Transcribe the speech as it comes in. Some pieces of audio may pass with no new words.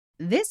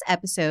This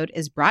episode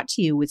is brought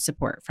to you with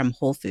support from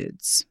Whole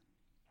Foods.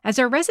 As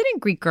a resident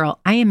Greek girl,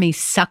 I am a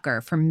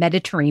sucker for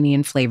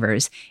Mediterranean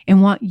flavors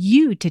and want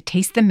you to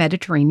taste the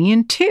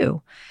Mediterranean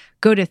too.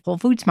 Go to Whole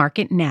Foods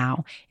Market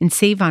now and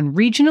save on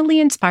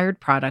regionally inspired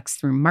products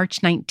through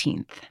March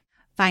 19th.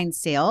 Find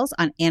sales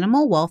on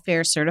animal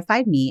welfare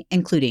certified meat,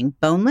 including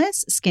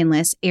boneless,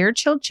 skinless,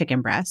 air-chilled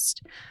chicken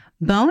breast,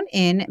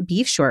 bone-in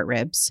beef short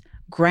ribs,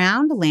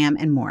 ground lamb,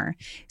 and more.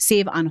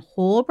 Save on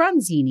whole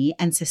bronzini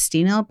and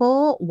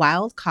sustainable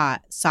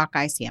wild-caught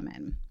sockeye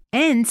salmon.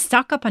 And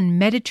stock up on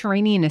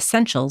Mediterranean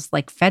essentials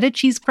like feta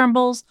cheese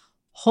crumbles,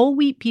 whole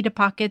wheat pita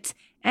pockets,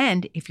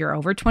 and, if you're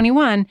over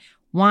 21,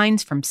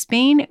 wines from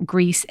Spain,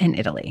 Greece, and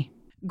Italy.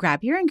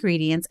 Grab your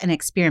ingredients and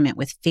experiment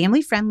with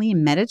family-friendly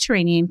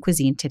Mediterranean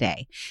cuisine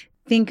today.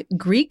 Think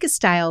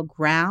Greek-style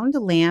ground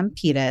lamb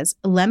pitas,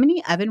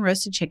 lemony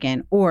oven-roasted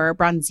chicken, or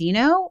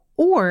bronzino,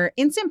 or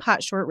instant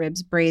pot short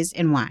ribs braised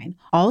in wine.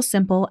 All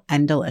simple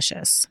and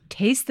delicious.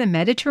 Taste the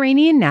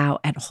Mediterranean now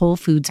at Whole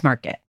Foods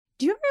Market.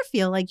 Do you ever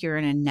feel like you're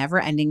in a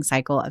never-ending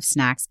cycle of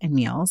snacks and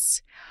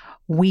meals?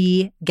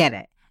 We get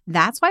it.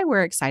 That's why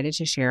we're excited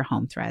to share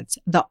Home Threads,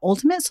 the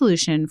ultimate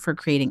solution for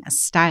creating a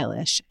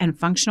stylish and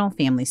functional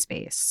family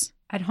space.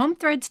 At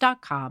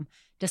homethreads.com,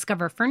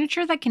 discover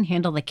furniture that can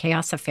handle the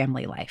chaos of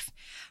family life.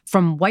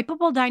 From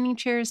wipeable dining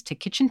chairs to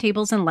kitchen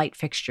tables and light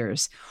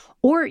fixtures.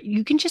 Or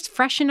you can just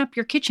freshen up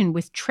your kitchen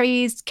with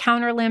trays,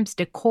 counter lamps,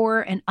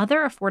 decor, and other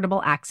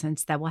affordable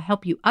accents that will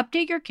help you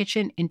update your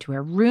kitchen into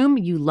a room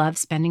you love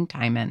spending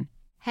time in.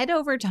 Head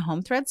over to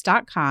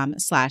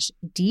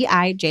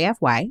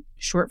homethreads.com/DIJFY,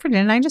 short for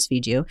Didn't I Just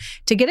Feed You,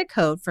 to get a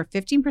code for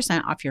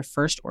 15% off your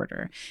first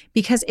order.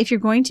 Because if you're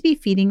going to be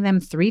feeding them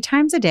 3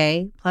 times a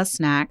day, plus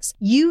snacks,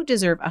 you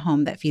deserve a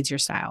home that feeds your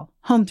style.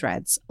 Home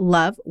Threads,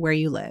 love where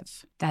you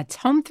live. That's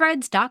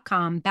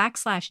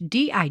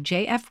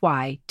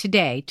homethreads.com/DIJFY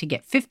today to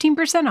get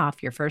 15%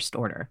 off your first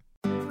order.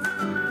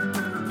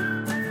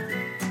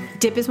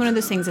 Dip is one of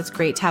those things that's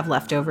great to have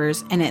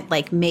leftovers, and it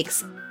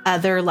makes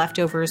other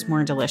leftovers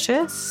more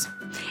delicious.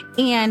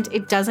 And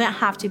it doesn't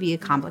have to be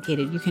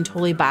complicated. You can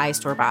totally buy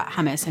store-bought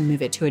hummus and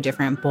move it to a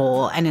different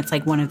bowl. And it's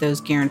like one of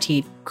those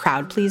guaranteed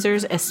crowd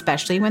pleasers,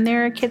 especially when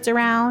there are kids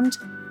around.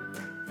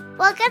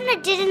 Welcome to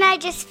Didn't I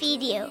Just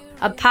Feed You?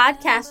 A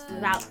podcast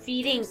about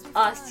feeding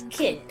us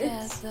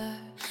kids.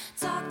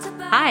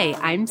 Hi,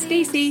 I'm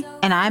Stacy.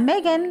 And I'm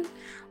Megan.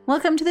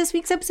 Welcome to this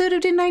week's episode of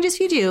Didn't I Just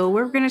Feed You?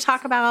 We're going to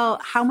talk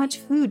about how much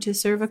food to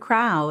serve a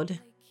crowd.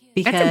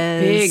 Because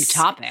that's a big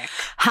topic.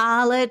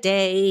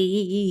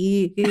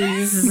 Holidays.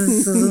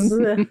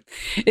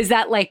 Is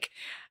that like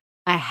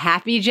a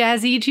happy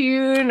jazzy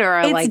tune or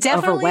a It's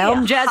definitely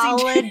overwhelmed jazzy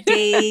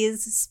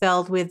holidays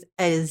spelled with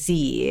a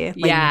Z.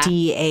 Yeah.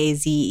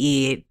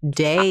 DAZE.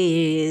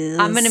 Days.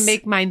 I'm going to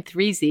make mine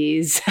 3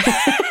 Z's.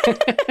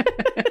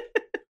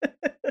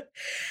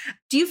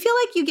 Do you feel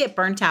like you get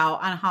burnt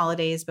out on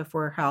holidays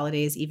before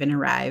holidays even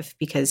arrive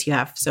because you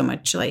have so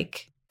much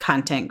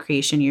content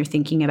creation you're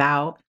thinking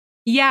about?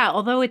 Yeah,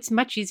 although it's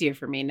much easier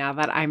for me now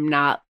that I'm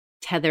not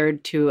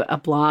tethered to a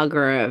blog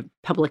or a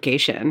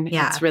publication.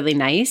 Yeah. It's really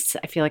nice.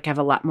 I feel like I have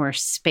a lot more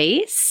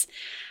space.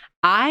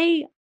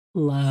 I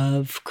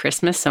love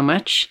Christmas so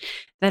much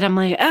that I'm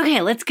like,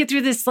 okay, let's get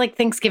through this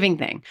Thanksgiving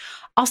thing.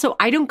 Also,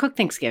 I don't cook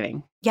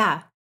Thanksgiving.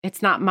 Yeah.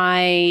 It's not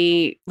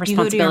my responsibility. You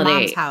go to your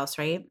mom's house,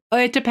 right? Oh,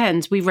 it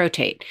depends. We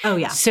rotate. Oh,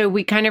 yeah. So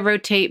we kind of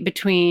rotate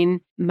between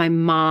my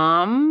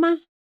mom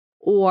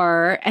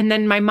and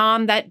then my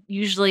mom that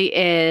usually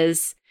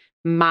is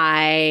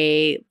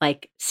my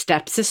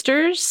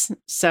stepsisters.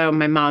 So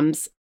my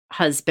mom's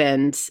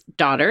husband's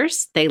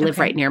daughters, they live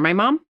right near my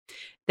mom.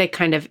 They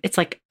it's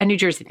like a New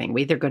Jersey thing.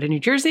 We either go to New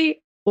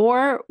Jersey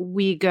or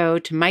we go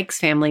to Mike's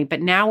family.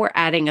 But now we're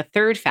adding a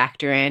third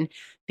factor in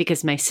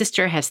because my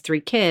sister has 3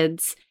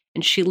 kids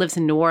and she lives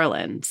in New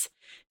Orleans.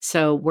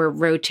 So we're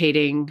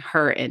rotating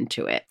her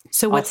into it.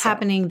 So what's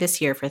happening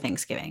this year for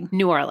Thanksgiving?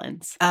 New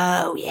Orleans.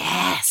 Oh,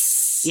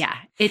 yes. Yeah.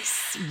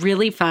 It's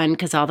really fun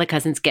because all the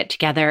cousins get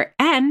together.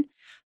 And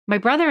my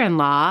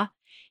brother-in-law,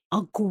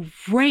 a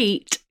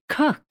great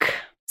cook.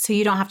 So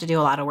you don't have to do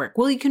a lot of work.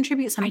 Will you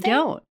contribute something? I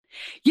don't.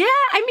 Yeah.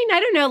 I mean, I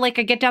don't know. I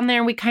get down there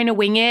and we kind of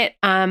wing it.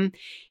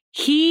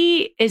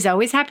 He is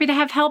always happy to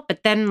have help.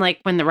 But then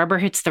when the rubber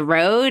hits the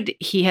road,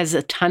 he has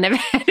a ton of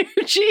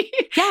energy.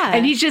 Yeah.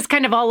 And he's just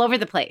kind of all over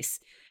the place.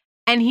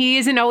 And he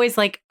isn't always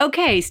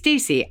okay,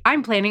 Stacy,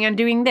 I'm planning on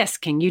doing this.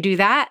 Can you do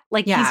that?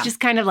 He's just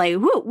kind of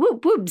whoop,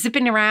 whoop, whoop,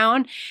 zipping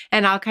around.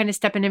 And I'll kind of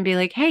step in and be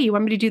like, hey, you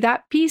want me to do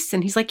that piece?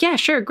 And he's like, yeah,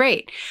 sure,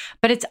 great.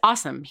 But it's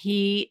awesome.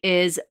 He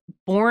is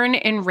born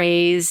and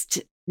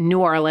raised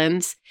New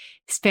Orleans.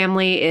 His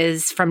family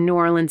is from New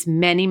Orleans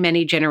many,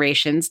 many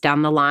generations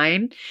down the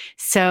line.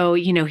 So,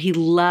 he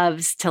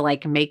loves to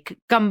make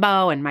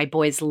gumbo, and my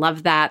boys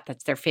love that.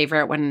 That's their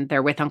favorite when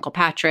they're with Uncle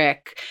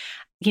Patrick.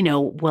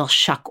 We'll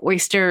shuck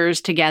oysters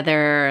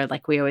together.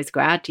 We always go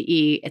out to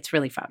eat. It's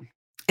really fun.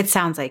 It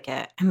sounds like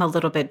it. I'm a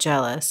little bit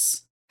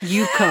jealous.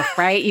 You cook,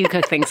 right? You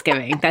cook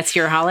Thanksgiving. That's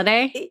your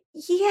holiday?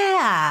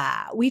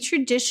 Yeah. We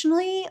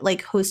traditionally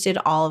like hosted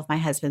all of my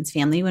husband's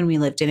family when we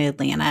lived in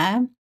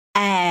Atlanta.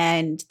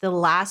 And the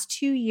last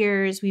 2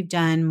 years, we've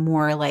done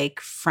more like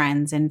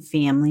friends and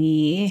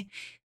family.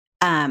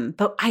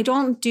 But I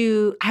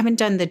haven't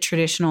done the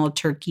traditional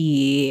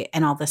turkey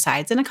and all the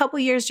sides in a couple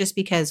of years just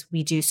because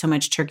we do so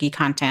much turkey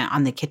content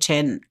on the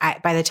kitchen.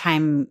 By the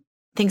time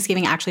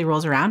Thanksgiving actually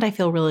rolls around, I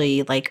feel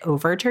really like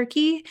over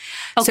turkey.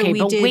 Okay,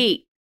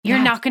 wait. You're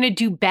not going to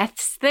do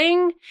Beth's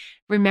thing?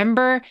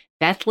 Remember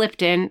Beth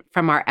Lipton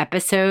from our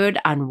episode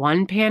on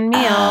One Pan Meal?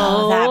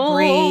 Oh, that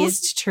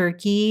braised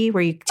turkey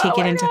where you take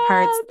it into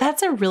parts.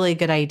 That's a really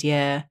good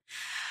idea.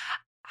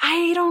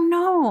 I don't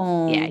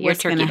know. Yeah, you're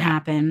what's going to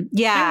happen.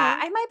 Yeah,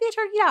 I might be a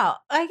turkey out.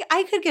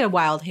 I could get a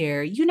wild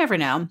hair. You never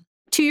know.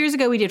 2 years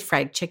ago, we did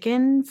fried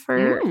chicken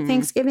for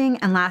Thanksgiving.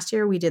 And last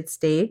year, we did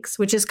steaks,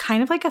 which is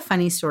kind of like a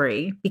funny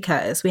story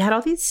because we had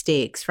all these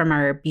steaks from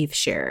our beef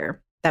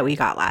share that we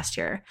got last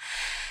year.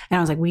 And I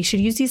was like, we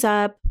should use these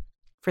up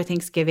for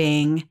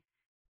Thanksgiving.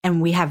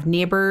 And we have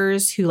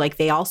neighbors who like,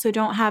 they also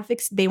don't have,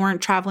 they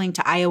weren't traveling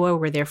to Iowa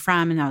where they're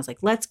from. And I was like,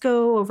 let's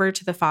go over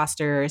to the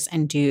Fosters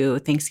and do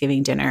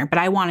Thanksgiving dinner. But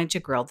I wanted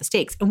to grill the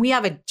steaks. And we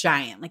have a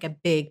giant, like a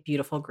big,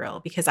 beautiful grill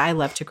because I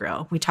love to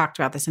grill. We talked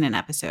about this in an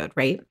episode,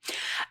 right?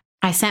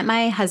 I sent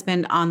my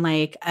husband on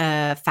like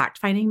a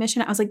fact-finding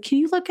mission. I was like, can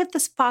you look at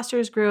this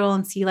Foster's grill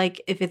and see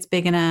like if it's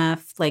big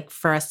enough like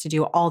for us to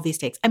do all these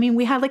steaks? I mean,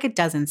 we had like a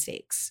dozen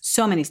steaks,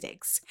 so many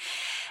steaks.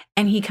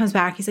 And he comes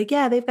back, he's like,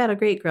 yeah, they've got a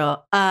great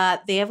grill.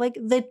 They have like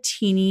the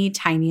teeny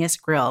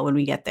tiniest grill when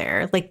we get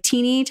there, like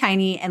teeny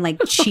tiny and like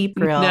cheap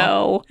grill.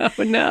 No, oh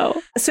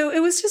no. So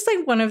it was just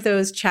like one of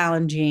those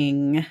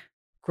challenging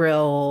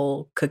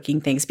grill cooking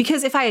things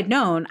because if I had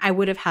known, I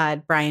would have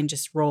had Brian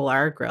just roll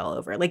our grill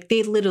over. Like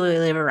they literally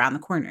live around the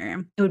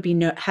corner. It would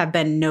be have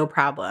been no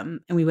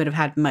problem, and we would have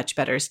had much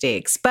better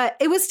steaks. But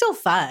it was still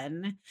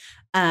fun,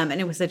 and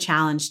it was a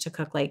challenge to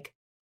cook like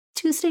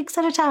 2 steaks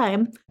at a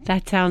time.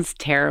 That sounds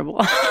terrible.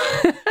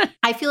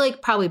 I feel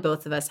like probably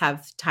both of us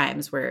have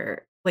times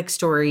where like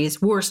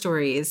war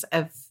stories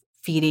of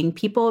feeding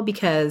people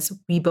because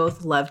we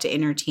both love to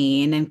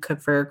entertain and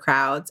cook for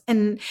crowds.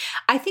 And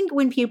I think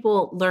when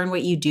people learn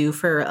what you do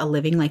for a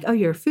living, like, oh,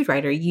 you're a food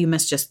writer, you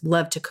must just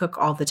love to cook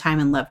all the time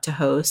and love to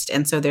host.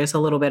 And so there's a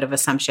little bit of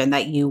assumption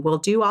that you will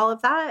do all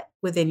of that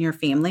within your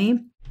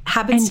family.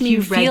 Happens to me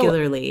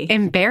regularly.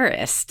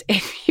 Embarrassed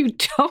if you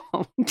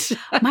don't.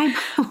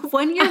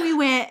 One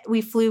year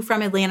we flew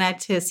from Atlanta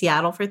to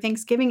Seattle for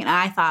Thanksgiving, and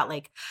I thought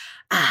like,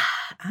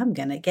 I'm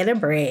going to get a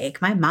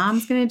break. My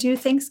mom's going to do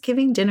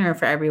Thanksgiving dinner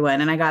for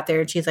everyone. And I got there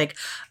and she's like,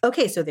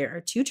 okay, so there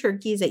are 2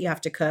 turkeys that you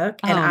have to cook.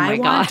 And I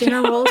want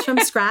dinner rolls from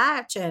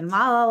scratch and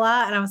la, la,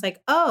 la. And I was like,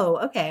 oh,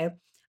 okay.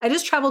 I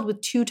just traveled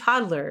with 2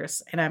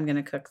 toddlers and I'm going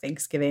to cook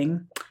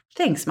Thanksgiving.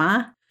 Thanks,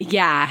 Ma.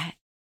 Yeah.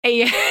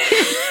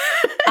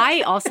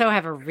 I also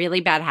have a really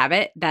bad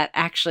habit that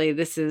actually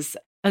this is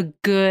a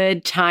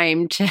good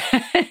time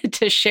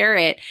to share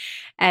it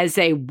as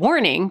a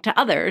warning to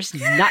others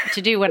not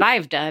to do what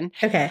I've done.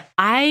 Okay.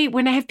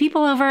 When I have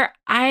people over,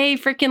 I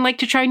freaking like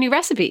to try new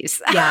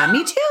recipes. Yeah,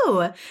 me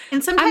too.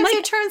 And sometimes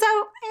it turns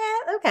out,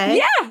 okay.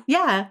 Yeah.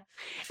 Yeah.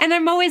 And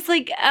I'm always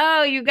like,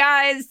 oh, you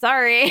guys,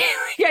 sorry.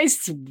 I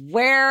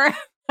swear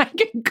I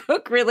can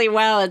cook really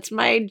well. It's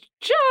my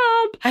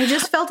job. I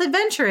just felt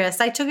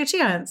adventurous. I took a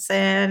chance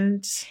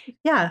and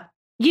yeah.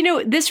 You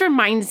know, this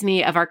reminds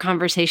me of our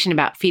conversation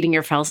about feeding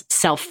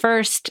yourself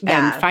first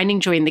and finding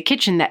joy in the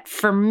kitchen, that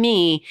for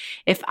me,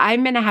 if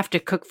I'm going to have to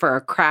cook for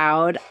a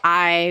crowd,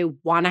 I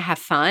want to have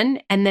fun.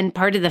 And then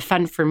part of the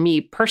fun for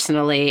me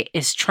personally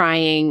is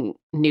trying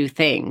new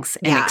things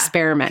and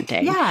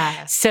experimenting.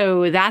 Yeah.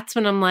 So that's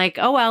when I'm like,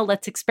 oh, well,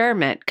 let's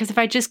experiment. Because if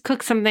I just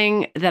cook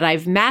something that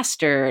I've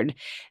mastered,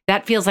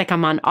 that feels like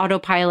I'm on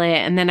autopilot.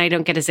 And then I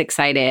don't get as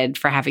excited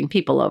for having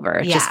people over.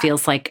 It just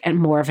feels like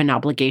more of an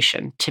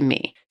obligation to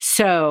me.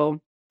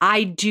 So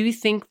I do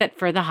think that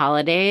for the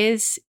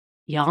holidays,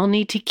 y'all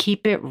need to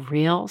keep it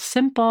real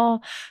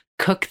simple.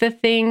 Cook the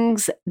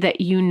things that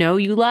you know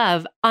you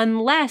love,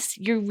 unless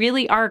you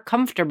really are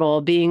comfortable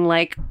being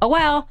like, oh,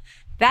 well,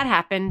 that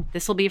happened.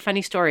 This will be a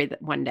funny story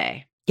one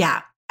day.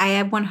 Yeah, I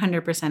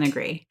 100%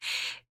 agree.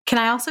 Can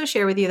I also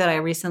share with you that I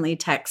recently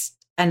texted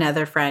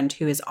another friend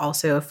who is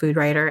also a food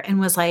writer and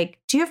was like,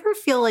 do you ever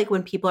feel like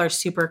when people are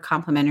super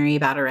complimentary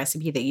about a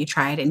recipe that you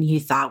tried and you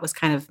thought was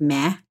kind of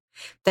meh,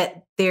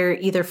 that they're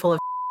either full of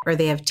or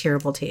they have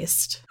terrible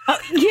taste? Oh,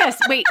 yes.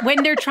 Wait,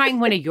 when they're trying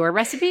one of your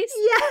recipes?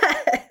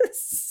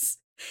 Yes.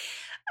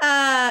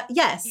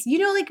 Yes. You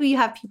know, like you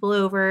have people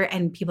over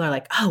and people are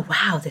like, oh,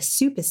 wow, this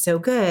soup is so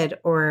good.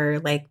 Or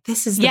like,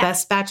 this is the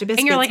best batch of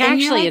biscuits. And you're like,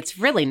 actually, it's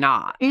really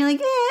not. And you're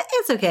like,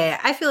 it's okay.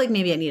 I feel like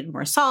maybe I needed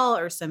more salt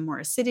or some more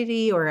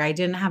acidity, or I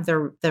didn't have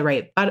the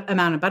right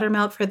amount of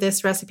buttermilk for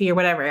this recipe or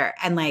whatever.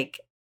 And like,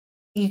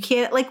 you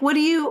can't, like, what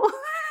do you...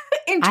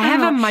 I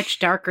have a much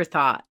darker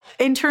thought.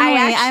 Internally,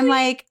 I'm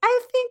like,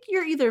 I think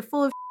you're either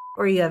full of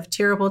or you have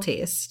terrible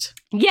taste.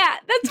 Yeah,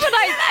 that's what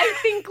I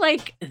think.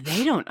 Like,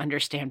 they don't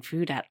understand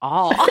food at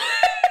all.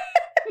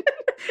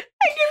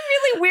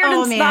 really weird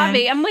and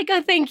snobby. I'm like,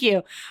 oh, thank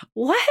you.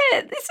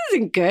 What? This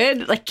isn't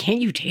good. Like, can't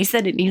you taste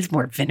that it needs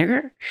more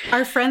vinegar?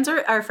 Our friends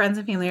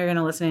and family are going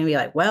to listen and be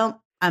like,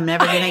 well, I'm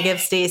never going to give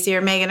Stacy or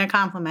Megan a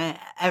compliment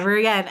ever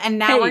again. And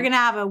now we're going to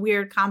have a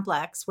weird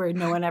complex where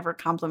no one ever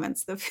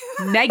compliments the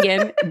food.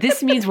 Megan,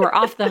 this means we're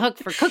off the hook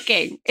for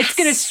cooking. It's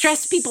going to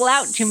stress people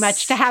out too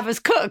much to have us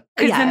cook.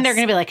 Because then they're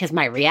going to be like, is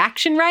my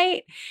reaction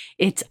right?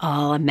 It's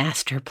all a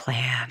master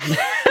plan.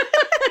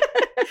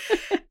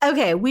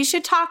 Okay, we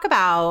should talk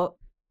about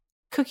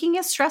cooking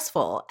is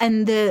stressful.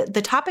 And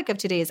the topic of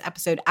today's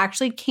episode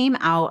actually came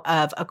out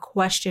of a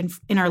question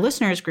in our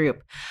listeners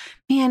group.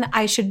 Man,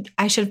 I should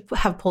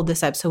have pulled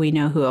this up so we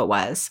know who it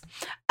was.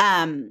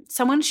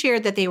 Someone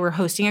shared that they were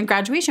hosting a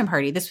graduation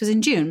party. This was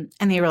in June.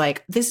 And they were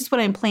like, this is what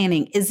I'm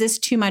planning. Is this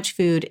too much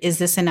food? Is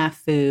this enough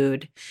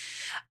food?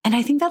 And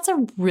I think that's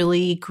a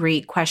really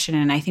great question.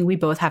 And I think we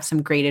both have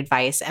some great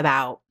advice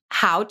about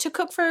how to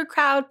cook for a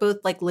crowd, both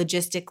like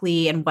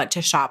logistically and what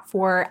to shop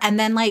for. And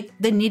then like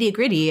the nitty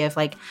gritty of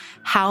like,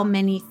 how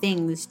many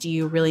things do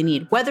you really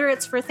need? Whether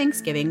it's for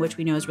Thanksgiving, which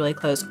we know is really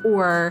close,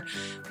 or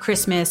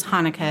Christmas,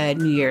 Hanukkah,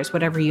 New Year's,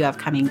 whatever you have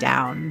coming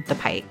down the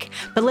pike.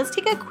 But let's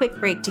take a quick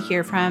break to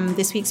hear from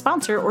this week's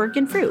sponsor,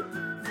 Oregon Fruit.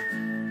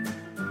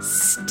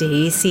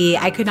 Stacy,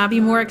 I could not be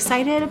more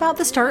excited about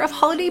the start of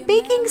holiday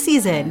baking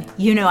season.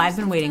 You know, I've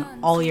been waiting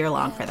all year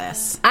long for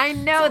this. I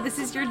know, this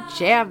is your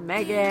jam,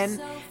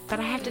 Megan. But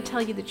I have to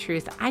tell you the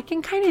truth, I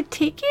can kind of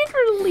take it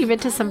or leave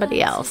it to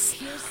somebody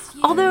else.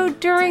 Although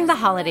during the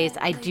holidays,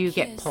 I do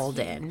get pulled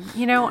in.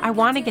 You know, I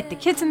want to get the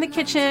kids in the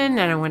kitchen and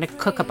I want to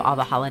cook up all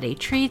the holiday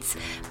treats,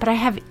 but I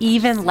have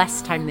even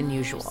less time than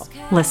usual.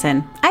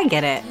 Listen, I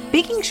get it.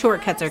 Baking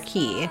shortcuts are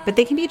key, but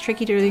they can be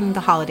tricky during the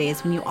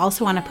holidays when you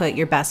also want to put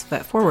your best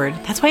foot forward.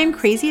 That's why I'm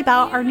crazy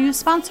about our new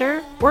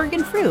sponsor,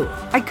 Oregon Fruit.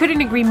 I couldn't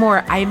agree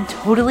more. I am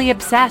totally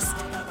obsessed.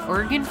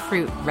 Oregon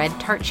Fruit red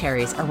tart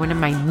cherries are one of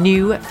my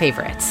new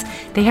favorites.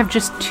 They have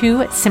just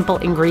 2 simple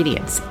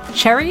ingredients,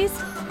 cherries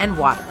and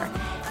water.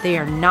 They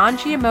are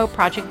non-GMO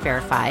project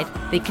verified,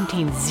 they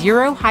contain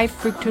 0 high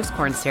fructose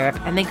corn syrup,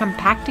 and they come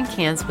packed in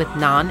cans with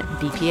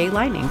non-BPA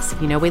linings.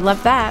 You know we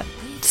love that.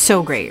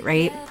 So great,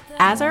 right?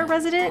 As our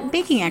resident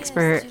baking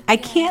expert, I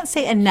can't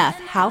say enough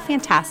how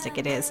fantastic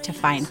it is to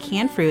find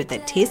canned fruit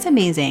that tastes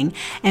amazing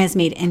and is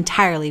made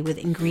entirely with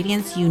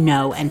ingredients you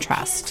know and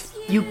trust.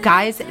 You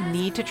guys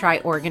need to try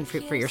Oregon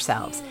Fruit for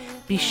yourselves.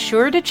 Be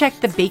sure to check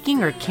the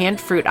baking or canned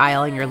fruit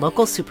aisle in your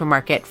local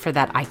supermarket for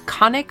that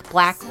iconic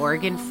black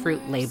Oregon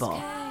Fruit label.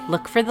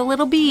 Look for the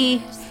little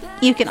bee.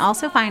 You can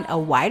also find a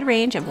wide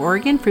range of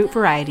Oregon Fruit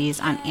varieties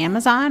on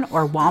Amazon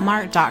or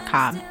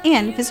Walmart.com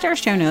and visit our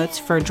show notes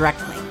for direct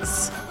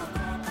links.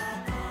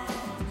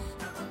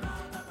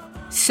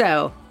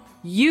 So,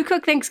 you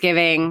cook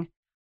Thanksgiving.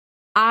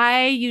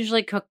 I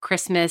usually cook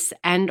Christmas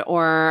and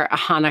or a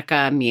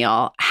Hanukkah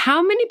meal.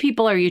 How many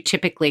people are you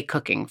typically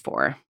cooking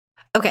for?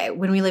 Okay,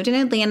 when we lived in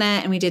Atlanta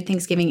and we did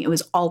Thanksgiving, it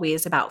was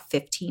always about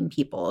 15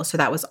 people. So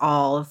that was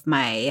all of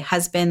my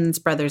husband's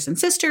brothers and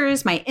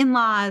sisters, my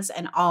in-laws,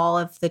 and all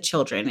of the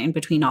children in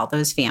between all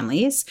those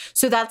families.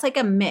 So that's like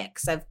a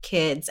mix of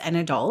kids and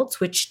adults,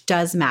 which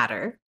does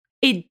matter.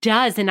 It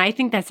does. And I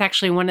think that's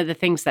actually one of the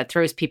things that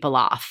throws people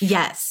off.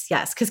 Yes.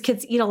 Because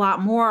kids eat a lot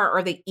more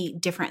or they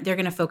eat different. They're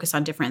going to focus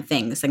on different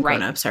things than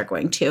grown-ups are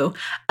going to.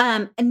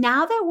 And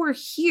now that we're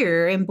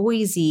here in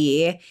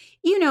Boise,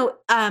 you know,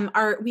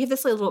 we have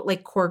this little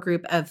like core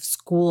group of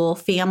school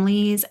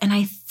families. And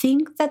I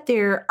think that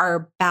there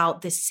are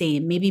about the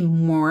same, maybe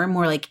more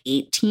like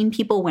 18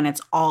 people when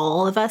it's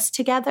all of us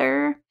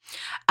together,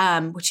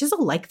 which is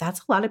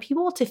that's a lot of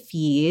people to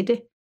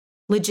feed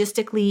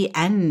logistically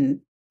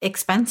and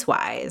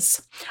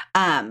expense-wise.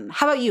 How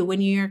about you?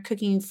 When you're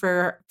cooking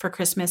for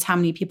Christmas, how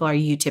many people are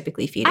you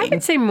typically feeding? I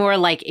would say more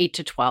like 8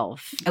 to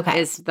 12.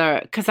 Okay.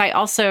 Because I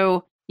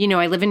also, you know,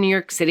 I live in New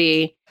York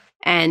City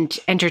and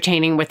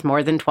entertaining with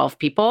more than 12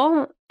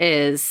 people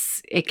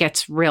it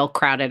gets real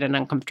crowded and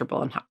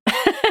uncomfortable and hot.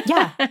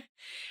 Yeah.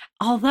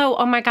 Although,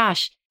 oh my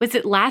gosh, was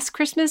it last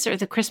Christmas or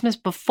the Christmas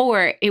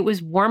before? It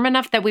was warm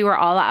enough that we were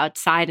all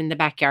outside in the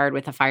backyard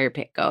with a fire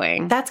pit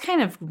going. That's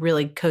kind of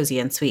really cozy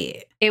and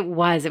sweet. It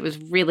was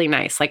really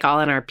nice, like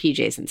all in our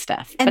PJs and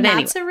stuff. And but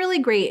that's a really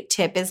great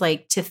tip is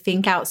like to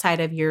think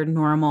outside of your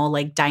normal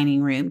like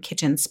dining room,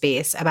 kitchen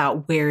space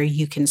about where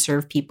you can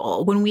serve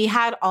people. When we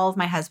had all of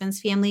my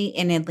husband's family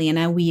in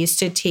Atlanta, we used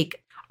to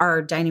take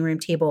our dining room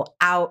table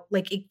out,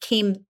 like it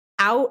came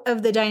out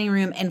of the dining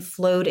room and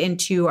flowed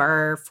into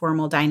our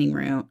formal dining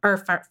room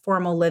or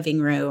formal living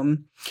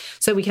room.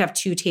 So we could have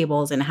 2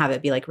 tables and have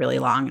it be like really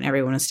long and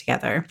everyone was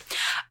together.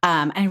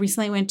 And I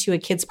recently went to a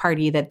kids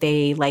party that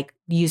they like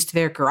used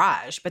their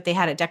garage, but they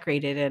had it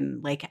decorated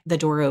and like the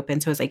door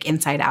open. So it was like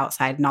inside,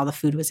 outside, and all the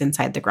food was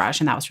inside the garage.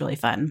 And that was really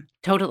fun.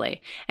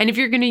 Totally. And if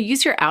you're going to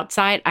use your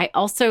outside, I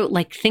also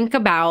like think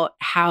about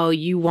how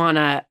you want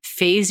to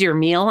phase your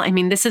meal. I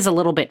mean, this is a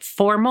little bit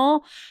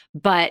formal,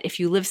 but if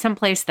you live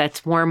someplace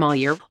that's warm all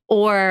year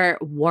or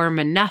warm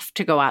enough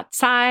to go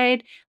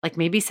outside, like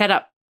maybe set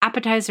up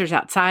appetizers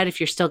outside if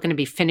you're still going to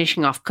be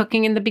finishing off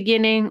cooking in the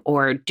beginning,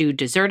 or do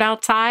dessert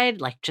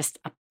outside, like just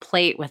a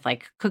plate with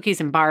like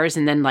cookies and bars,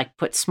 and then like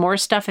put s'more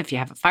stuff if you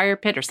have a fire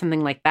pit or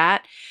something like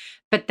that.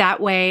 But that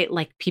way,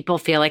 like people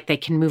feel like they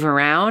can move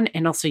around,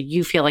 and also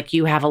you feel like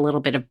you have a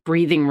little bit of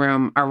breathing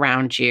room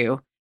around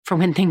you for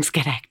when things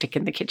get hectic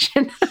in the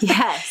kitchen.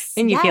 Yes.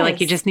 And you feel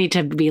like you just need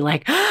to be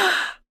like,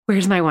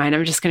 where's my wine?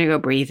 I'm just going to go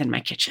breathe in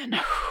my kitchen.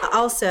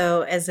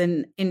 Also, as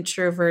an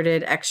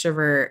introverted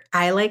extrovert,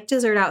 I like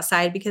dessert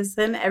outside because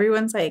then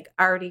everyone's like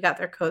already got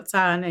their coats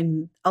on,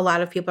 and a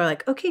lot of people are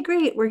like, okay,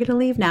 great, we're going to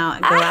leave now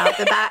and go out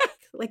the back.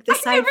 Like the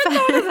side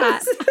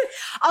fence.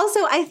 Also,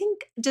 I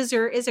think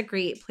dessert is a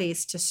great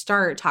place to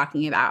start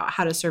talking about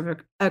how to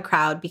serve a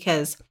crowd,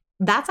 because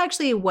that's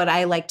actually what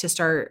I like to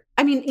start.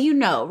 I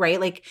mean, right?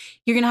 Like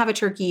you're going to have a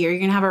turkey or you're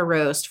going to have a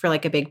roast for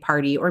like a big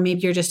party, or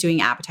maybe you're just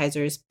doing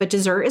appetizers. But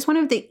dessert is one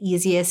of the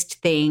easiest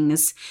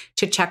things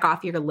to check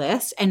off your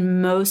list.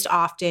 And most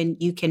often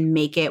you can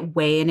make it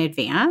way in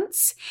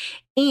advance.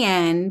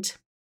 And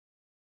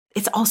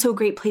it's also a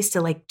great place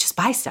to like just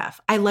buy stuff.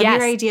 I love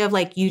your idea of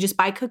like you just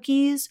buy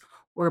cookies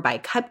or buy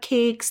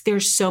cupcakes.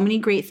 There's so many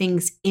great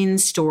things in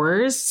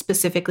stores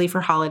specifically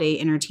for holiday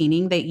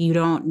entertaining that you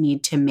don't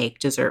need to make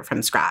dessert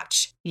from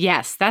scratch.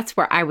 Yes, that's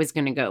where I was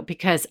going to go,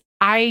 because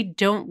I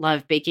don't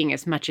love baking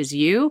as much as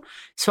you.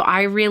 So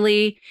I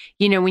really,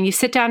 when you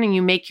sit down and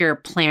you make your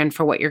plan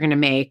for what you're going to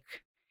make,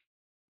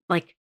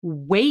 like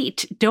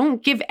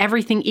don't give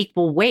everything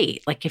equal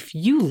weight. Like if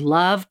you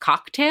love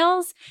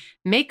cocktails,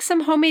 make some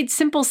homemade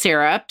simple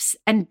syrups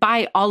and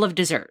buy all of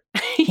dessert.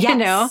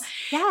 Yes.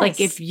 Like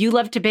if you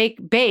love to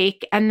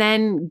bake and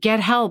then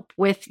get help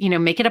with,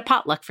 make it a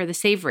potluck for the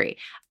savory.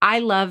 I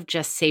love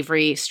just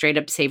straight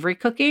up savory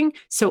cooking.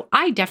 So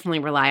I definitely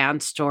rely on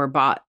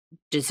store-bought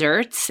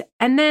desserts.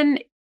 And then,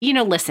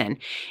 listen,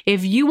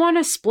 if you want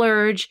to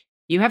splurge,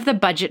 you have the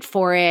budget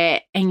for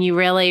it, and you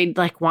really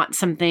like want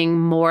something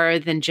more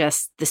than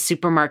just the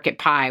supermarket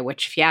pie,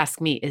 which if you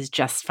ask me is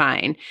just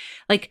fine.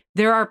 Like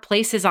there are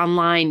places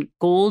online,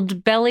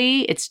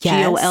 Goldbelly, it's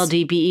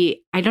Goldbe.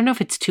 I don't know if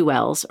it's 2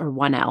 L's or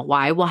 1 L.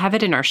 Why? We'll have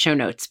it in our show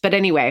notes. But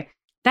anyway,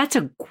 that's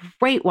a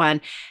great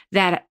one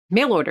that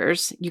mail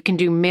orders. You can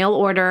do mail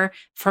order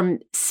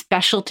from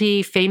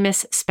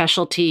famous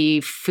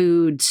specialty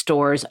food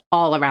stores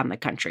all around the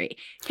country.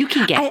 You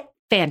can get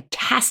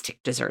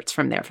fantastic desserts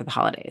from there for the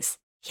holidays.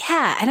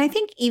 Yeah. And I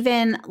think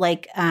even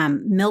like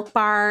Milk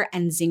Bar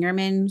and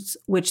Zingerman's,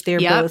 which they're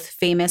both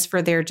famous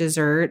for their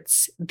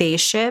desserts, they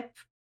ship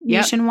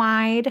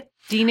nationwide.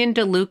 Dean and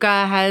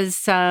DeLuca has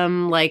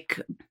some like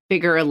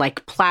bigger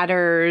like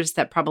platters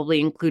that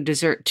probably include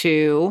dessert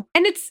too.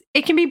 And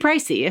it can be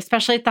pricey,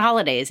 especially at the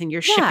holidays, and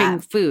you're shipping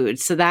food.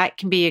 So that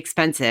can be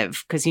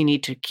expensive because you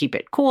need to keep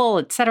it cool,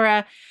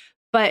 etc.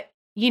 But,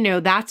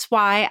 that's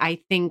why I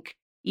think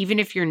even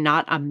if you're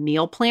not a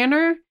meal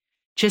planner,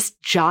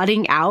 just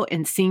jotting out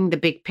and seeing the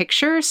big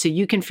picture so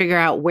you can figure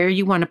out where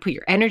you want to put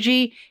your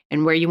energy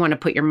and where you want to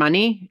put your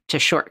money to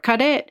shortcut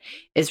it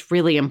is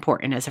really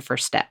important as a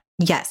first step.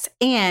 Yes.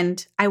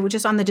 And I would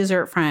just on the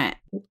dessert front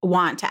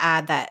want to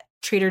add that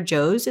Trader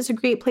Joe's is a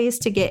great place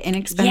to get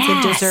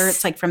inexpensive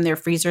desserts, like from their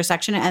freezer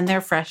section and their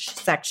fresh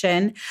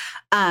section.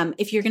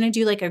 If you're going to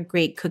do like a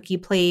great cookie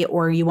plate,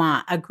 or you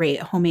want a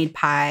great homemade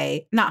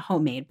pie, not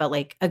homemade, but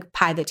like a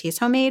pie that tastes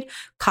homemade,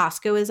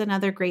 Costco is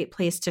another great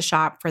place to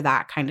shop for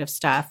that kind of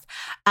stuff.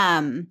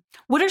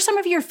 What are some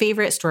of your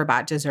favorite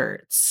store-bought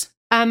desserts?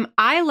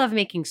 I love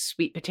making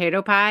sweet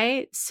potato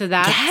pie. So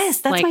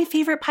that's like, my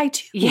favorite pie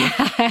too. Yeah,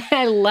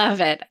 I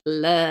love it.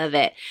 Love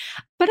it.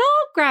 But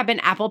I'll grab an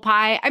apple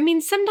pie. I mean,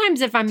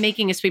 sometimes if I'm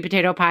making a sweet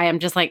potato pie, I'm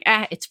just like,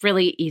 it's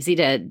really easy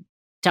to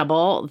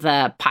double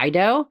the pie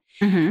dough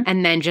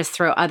and then just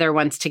throw other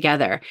ones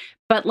together.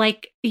 But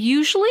like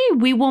usually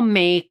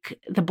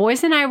the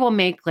boys and I will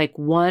make like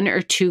 1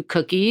 or 2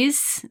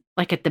 cookies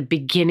like at the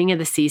beginning of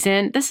the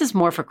season. This is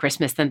more for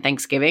Christmas than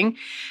Thanksgiving.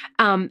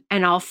 And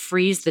I'll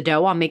freeze the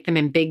dough. I'll make them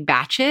in big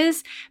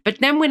batches. But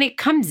then when it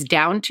comes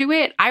down to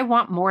it, I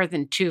want more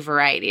than 2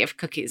 variety of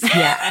cookies.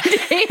 Yeah.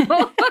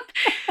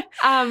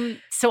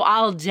 So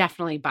I'll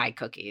definitely buy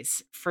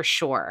cookies for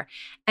sure.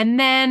 And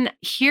then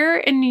here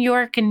in New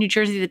York and New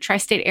Jersey, the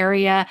tri-state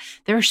area,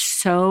 there are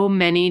so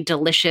many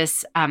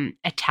delicious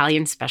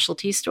Italian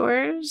specialty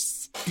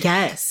stores.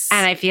 Yes.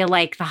 And I feel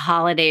like the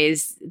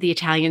holidays, the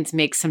Italians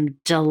make some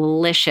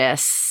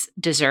delicious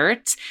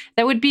desserts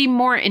that would be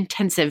more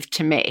intensive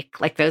to make,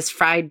 like those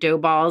fried dough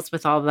balls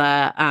with all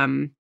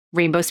the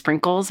rainbow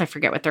sprinkles. I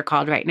forget what they're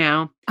called right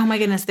now. Oh my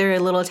goodness, they're a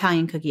little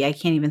Italian cookie. I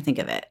can't even think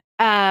of it.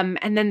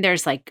 And then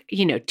there's like,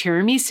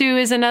 tiramisu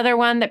is another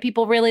one that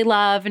people really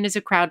love and is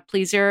a crowd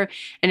pleaser.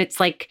 And it's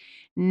like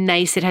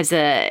nice.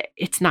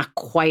 It's not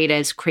quite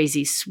as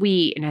crazy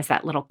sweet and has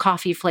that little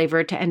coffee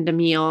flavor to end a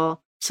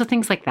meal. So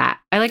things like that.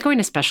 I like going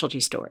to specialty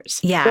stores.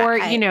 Yeah. Or,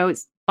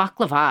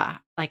 baklava.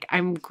 Like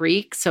I'm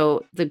Greek,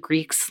 so the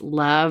Greeks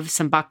love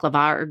some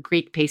baklava or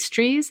Greek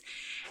pastries.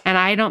 And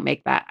I don't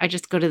make that. I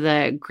just go to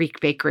the Greek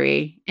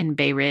bakery in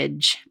Bay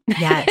Ridge.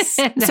 Yes.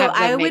 So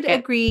I would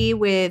agree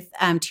with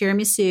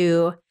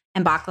tiramisu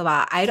and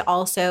baklava. I'd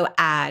also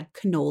add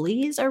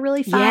cannolis are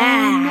really fun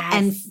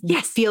and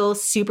feel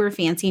super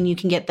fancy, and you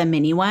can get the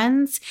mini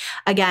ones.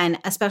 Again,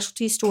 a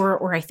specialty store,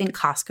 or I think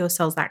Costco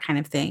sells that kind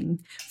of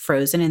thing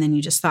frozen, and then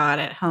you just thaw it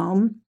at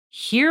home.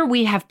 Here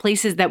we have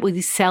places that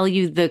will sell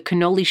you the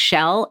cannoli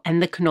shell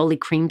and the cannoli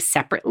cream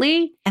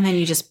separately. And then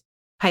you just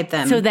pipe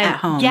them at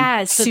home.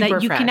 Yeah, so super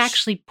that you fresh. can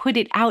actually put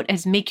it out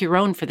as make your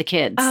own for the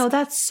kids. Oh,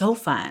 that's so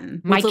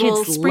fun. My With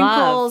little kids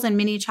sprinkles and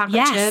mini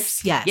chocolate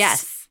chips.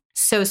 Yes.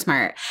 So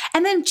smart.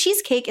 And then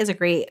cheesecake is a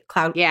great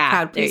crowd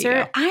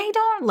pleaser. I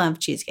don't love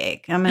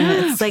cheesecake. I mean,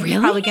 it's like Really?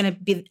 probably going to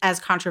be as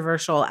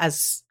controversial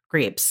as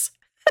grapes.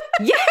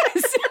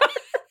 Yes.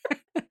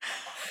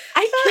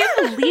 I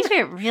can't believe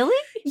it. Really?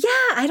 Yeah,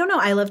 I don't know.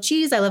 I love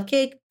cheese. I love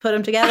cake. Put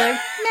them together.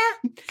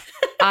 Nah.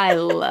 I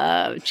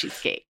love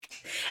cheesecake.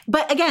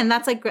 But again,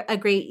 that's like a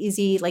great,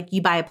 easy, like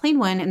you buy a plain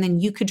one and then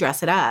you could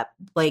dress it up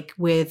like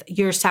with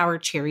your sour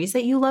cherries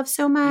that you love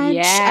so much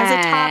as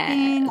a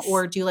topping,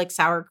 or do like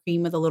sour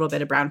cream with a little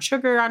bit of brown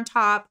sugar on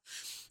top.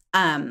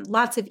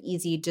 Lots of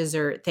easy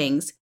dessert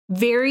things.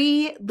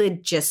 Very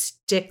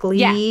logistically.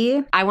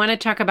 Yeah. I want to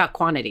talk about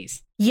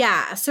quantities.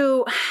 Yeah.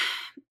 So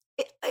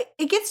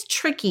it gets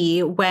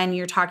tricky when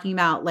you're talking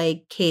about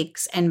like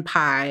cakes and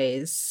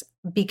pies,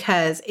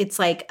 because it's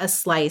like a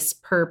slice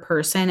per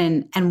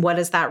person. And what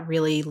does that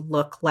really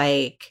look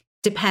like?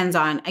 Depends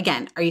on,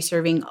 again, are you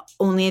serving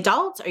only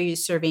adults? Are you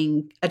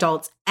serving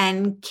adults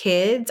and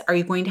kids? Are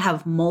you going to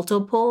have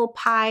multiple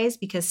pies?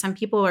 Because some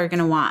people are going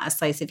to want a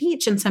slice of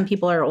each and some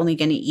people are only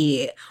going to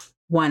eat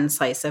one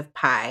slice of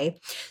pie.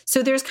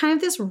 So there's kind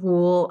of this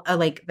rule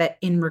like that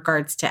in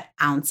regards to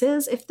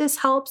ounces, if this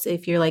helps.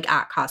 If you're like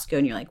at Costco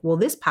and you're like, well,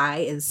 this pie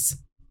is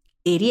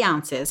 80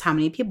 ounces. How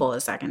many people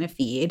is that going to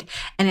feed?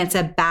 And it's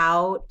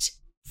about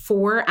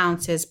 4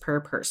 ounces per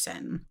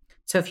person.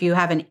 So if you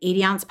have an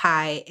 80-ounce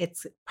pie,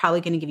 it's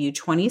probably going to give you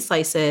 20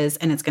 slices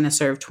and it's going to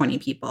serve 20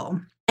 people.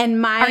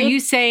 And Are you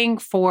saying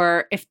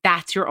for if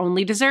that's your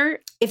only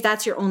dessert? If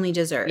that's your only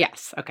dessert.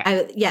 Yes.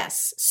 Okay.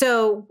 Yes.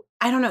 So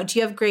I don't know. Do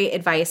you have great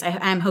advice?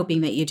 I'm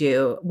hoping that you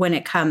do when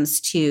it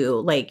comes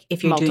to like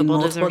if you're doing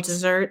multiple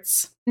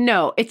desserts.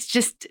 No, it's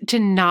just to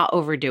not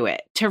overdo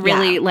it. To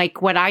really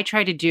like what I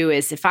try to do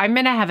is if I'm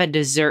going to have a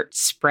dessert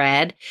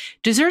spread,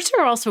 desserts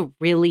are also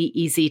really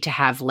easy to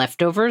have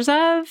leftovers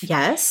of.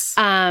 Yes.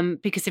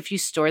 Because if you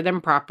store them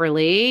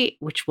properly,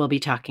 which we'll be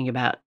talking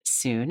about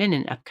soon in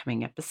an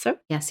upcoming episode.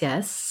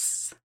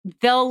 Yes.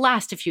 They'll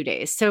last a few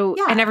days. So,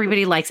 and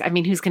everybody likes, I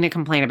mean, who's going to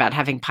complain about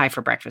having pie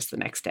for breakfast the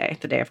next day,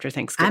 the day after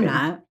Thanksgiving?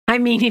 I'm not. I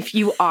mean, if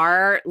you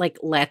are, like,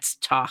 let's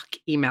talk,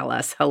 email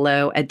us,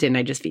 hello@didn't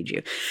I just feed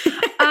you?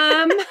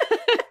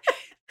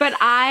 But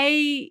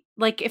I,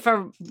 like, if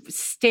a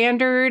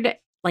standard,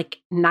 like,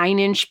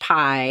 9-inch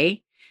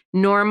pie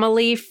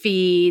normally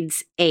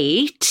feeds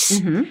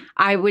 8,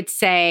 I would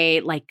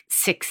say like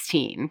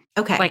 16.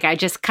 Okay. Like I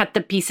just cut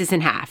the pieces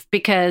in half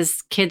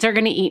because kids are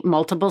going to eat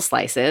multiple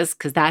slices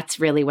because that's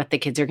really what the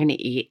kids are going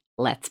to eat.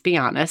 Let's be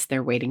honest.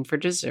 They're waiting for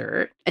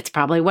dessert. It's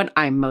probably what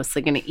I'm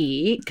mostly going to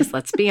eat because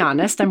let's be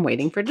honest, I'm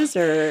waiting for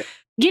dessert.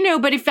 You know,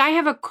 but if I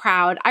have a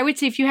crowd, I would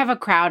say if you have a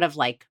crowd of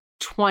like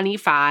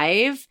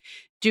 25,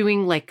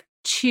 doing like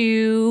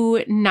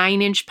 2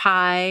 9-inch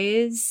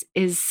pies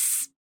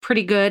is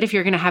pretty good if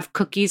you're going to have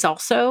cookies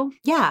also.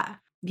 Yeah.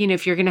 You know,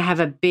 if you're going to have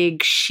a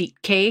big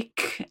sheet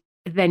cake,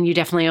 then you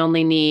definitely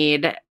only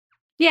need,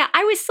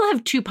 I would still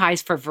have 2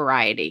 pies for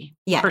variety,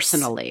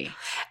 personally.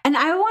 And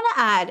I want to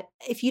add,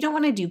 if you don't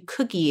want to do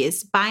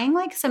cookies, buying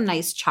like some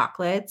nice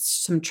chocolates,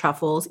 some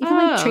truffles, even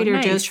like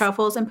Trader Joe's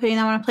truffles and putting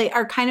them on a plate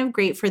are kind of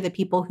great for the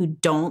people who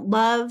don't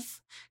love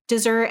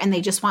dessert and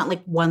they just want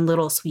like one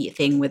little sweet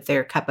thing with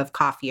their cup of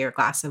coffee or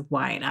glass of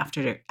wine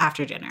after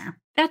dinner.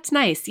 That's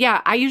nice.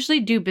 Yeah, I usually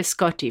do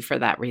biscotti for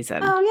that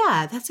reason. Oh,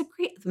 yeah. That's a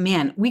great,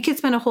 man, we could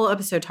spend a whole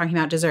episode talking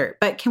about dessert,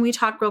 but can we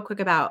talk real quick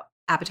about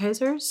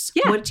appetizers?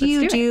 Yeah. What do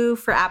you do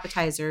for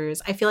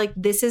appetizers? I feel like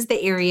this is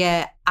the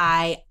area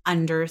I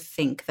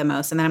underthink the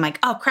most. And then I'm like,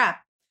 oh,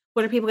 crap.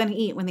 What are people going to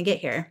eat when they get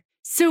here?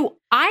 So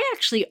I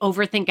actually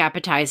overthink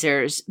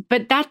appetizers,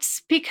 but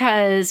that's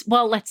because,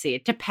 well, let's see,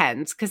 it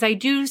depends. Because I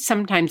do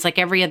sometimes, like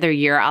every other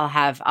year, I'll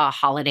have a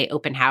holiday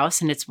open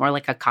house and it's more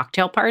like a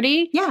cocktail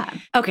party. Yeah.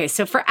 Okay,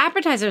 so for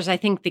appetizers, I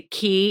think the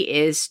key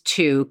is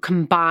to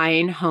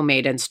combine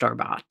homemade and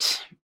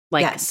store-bought.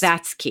 Like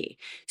that's key.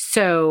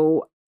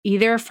 So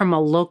either from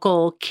a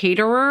local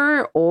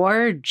caterer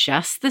or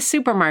just the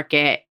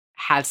supermarket,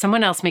 have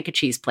someone else make a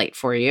cheese plate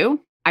for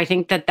you. I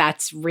think that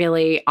that's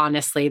really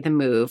honestly the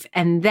move.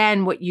 And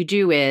then what you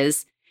do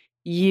is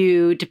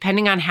you,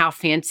 depending on how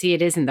fancy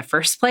it is in the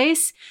first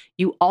place,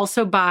 you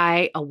also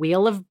buy a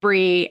wheel of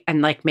brie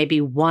and like maybe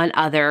one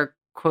other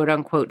quote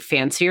unquote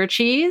fancier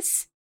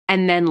cheese.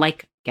 And then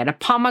like get a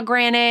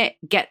pomegranate,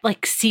 get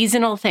like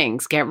seasonal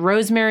things, get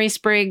rosemary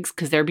sprigs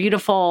because they're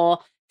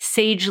beautiful,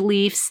 sage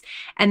leaves.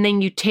 And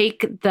then you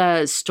take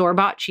the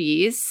store-bought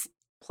cheese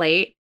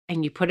plate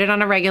and you put it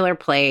on a regular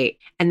plate,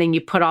 and then you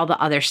put all the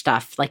other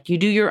stuff. Like you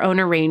do your own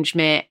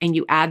arrangement and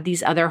you add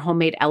these other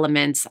homemade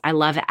elements. I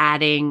love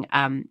adding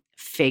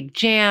fig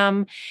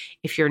jam.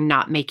 If you're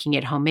not making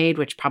it homemade,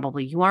 which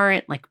probably you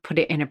aren't, like put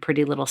it in a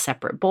pretty little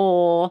separate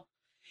bowl.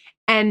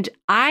 And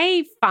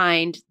I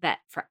find that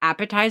for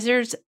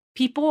appetizers,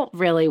 people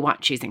really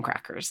want cheese and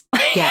crackers.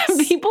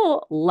 Yes.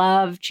 People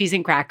love cheese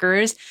and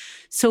crackers.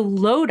 So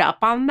load up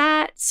on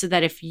that so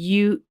that if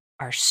you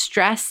are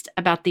stressed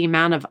about the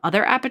amount of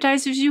other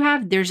appetizers you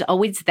have, there's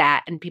always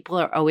that, and people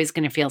are always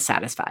going to feel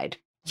satisfied.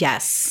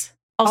 Yes.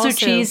 Also,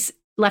 cheese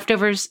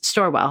leftovers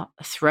store well.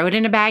 Throw it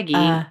in a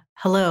baggie.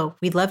 Hello,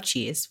 we love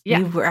cheese.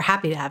 Yeah. We are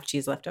happy to have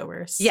cheese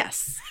leftovers.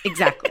 Yes,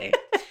 exactly.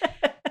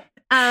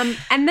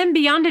 And then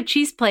beyond a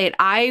cheese plate,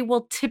 I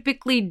will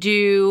typically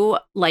do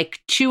like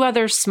 2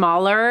 other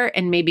smaller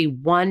and maybe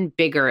 1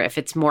 bigger if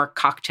it's more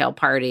cocktail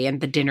party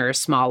and the dinner is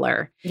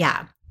smaller.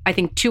 Yeah. I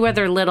think 2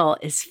 other little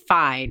is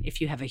fine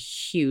if you have a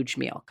huge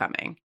meal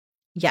coming.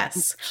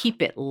 Yes.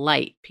 Keep it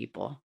light,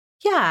 people.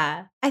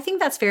 Yeah, I think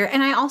that's fair.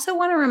 And I also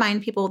want to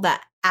remind people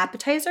that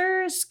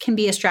appetizers can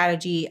be a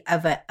strategy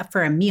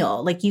for a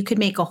meal. Like you could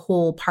make a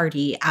whole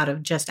party out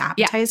of just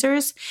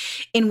appetizers,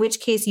 in which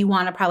case you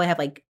want to probably have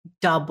like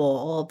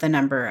double the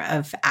number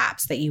of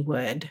apps that you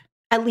would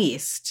at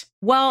least.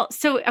 Well,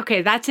 so,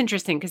 okay, that's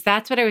interesting because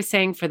that's what I was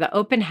saying. For the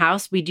open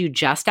house, we do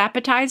just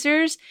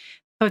appetizers,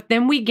 but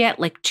then we get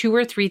like 2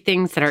 or 3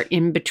 things that are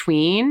in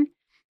between.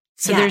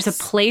 So there's a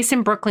place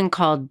in Brooklyn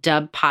called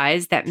Dub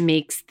Pies that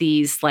makes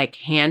these like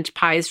hand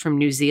pies from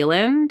New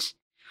Zealand.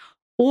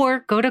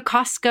 Or go to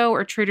Costco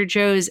or Trader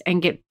Joe's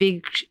and get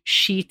big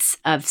sheets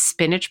of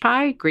spinach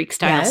pie, Greek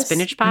style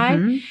spinach pie.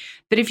 Mm-hmm.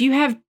 But if you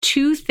have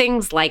 2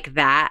 things like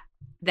that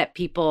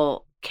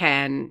people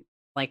can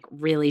like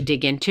really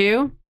dig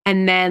into,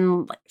 and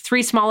then like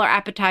 3 smaller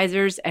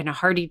appetizers and a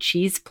hearty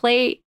cheese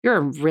plate,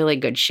 you're in really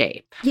good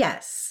shape.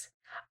 Yes,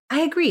 I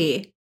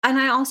agree. And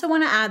I also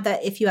want to add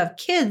that if you have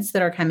kids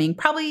that are coming,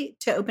 probably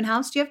to open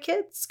house, do you have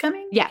kids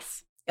coming?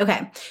 Yes.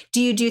 Okay.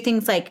 Do you do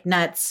things like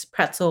nuts,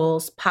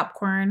 pretzels,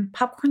 popcorn?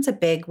 Popcorn's a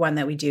big one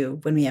that we do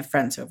when we have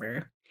friends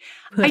over.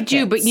 I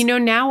do, but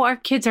now our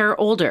kids are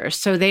older,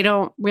 so they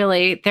don't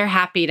really, they're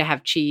happy to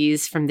have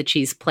cheese from the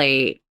cheese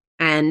plate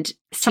and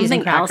something cheese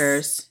and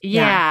crackers. Else.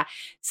 Yeah.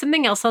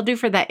 Something else I'll do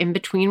for that in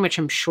between, which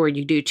I'm sure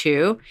you do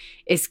too,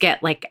 is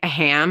get like a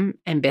ham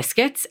and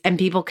biscuits, and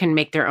people can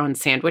make their own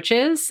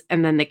sandwiches,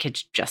 and then the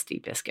kids just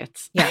eat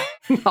biscuits. Yeah.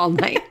 All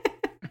night.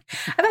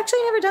 I've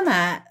actually never done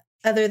that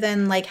other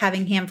than like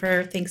having ham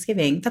for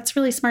Thanksgiving. That's a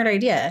really smart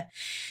idea.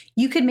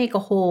 You could make a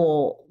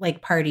whole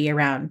like party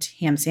around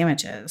ham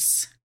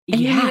sandwiches.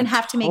 And you don't even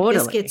have to make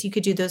biscuits. You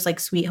could do those like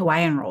sweet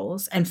Hawaiian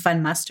rolls and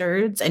fun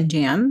mustards and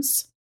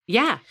jams.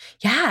 Yeah.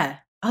 Yeah.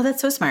 Oh,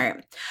 that's so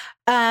smart.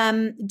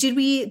 Did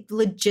we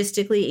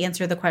logistically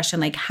answer the question,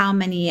 like how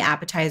many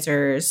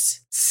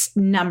appetizers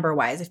number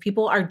wise, if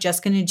people are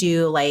just going to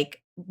do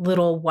like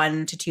little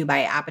 1 to 2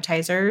 bite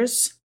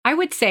appetizers? I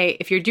would say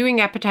if you're doing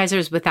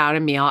appetizers without a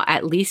meal,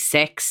 at least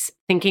 6,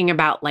 thinking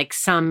about like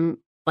some,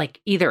 like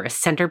either a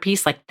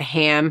centerpiece, like the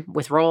ham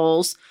with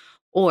rolls,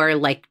 or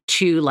like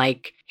 2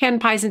 like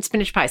hand pies and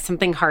spinach pies,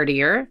 something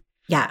heartier.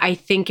 Yeah. I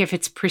think if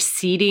it's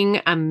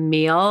preceding a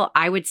meal,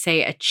 I would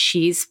say a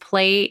cheese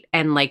plate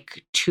and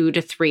like 2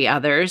 to 3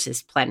 others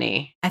is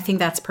plenty. I think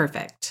that's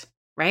perfect.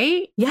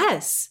 Right?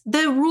 Yes.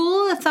 The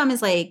rule of thumb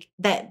is like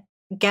that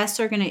guests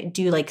are going to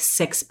do like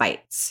 6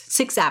 bites,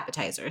 6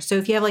 appetizers. So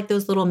if you have like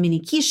those little mini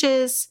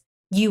quiches,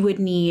 you would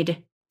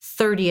need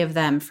 30 of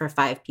them for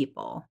 5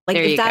 people. Like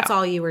if that's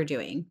all you were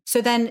doing.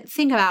 So then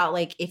think about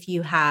like if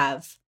you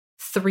have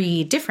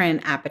 3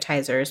 different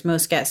appetizers,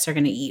 most guests are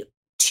going to eat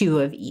 2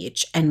 of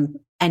each and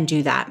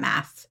do that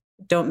math.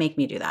 Don't make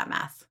me do that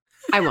math.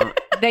 I won't.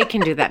 They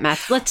can do that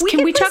math.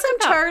 Can we put some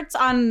charts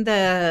on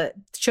the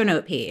show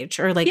note page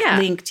or like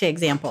link to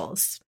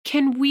examples?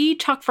 Can we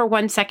talk for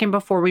 1 second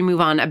before we move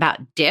on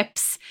about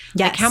dips?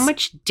 Yes. Like how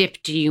much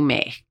dip do you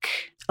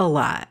make? A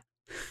lot.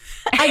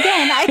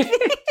 Again,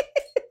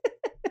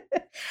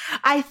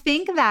 I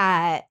think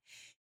that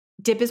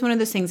dip is one of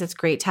those things that's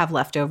great to have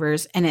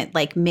leftovers, and it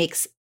like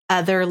makes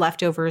other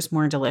leftovers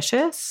more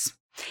delicious.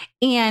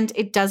 And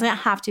it doesn't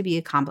have to be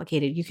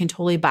complicated. You can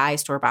totally buy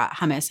store-bought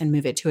hummus and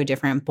move it to a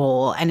different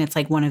bowl. And it's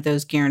like one of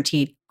those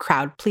guaranteed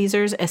crowd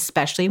pleasers,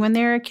 especially when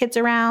there are kids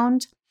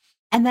around.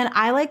 And then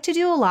I like to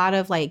do a lot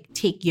of like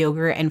take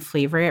yogurt and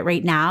flavor it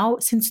right now.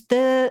 Since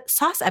the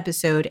sauce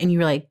episode and you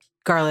were like,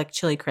 garlic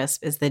chili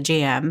crisp is the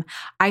jam,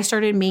 I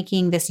started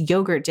making this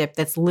yogurt dip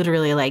that's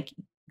literally like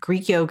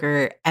Greek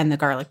yogurt and the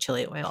garlic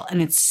chili oil.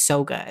 And it's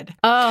so good.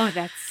 Oh,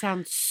 that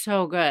sounds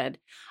so good.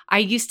 I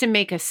used to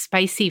make a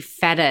spicy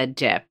feta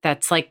dip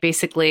that's like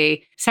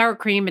basically sour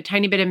cream, a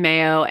tiny bit of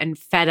mayo, and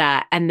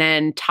feta, and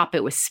then top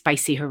it with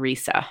spicy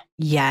harissa.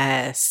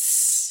 Yes.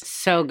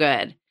 So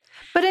good.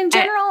 But in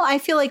general, I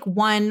feel like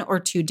 1 or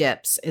 2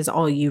 dips is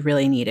all you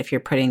really need if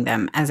you're putting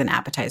them as an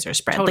appetizer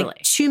spread. Totally.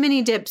 Like too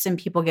many dips and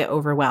people get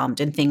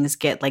overwhelmed and things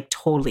get like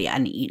totally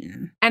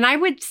uneaten. And I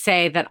would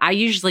say that I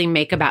usually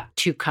make about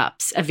 2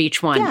 cups of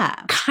each one,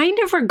 kind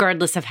of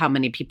regardless of how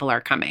many people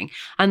are coming,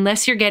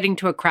 unless you're getting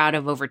to a crowd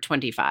of over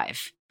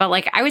 25. But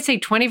like I would say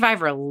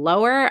 25 or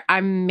lower,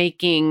 I'm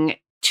making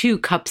 2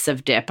 cups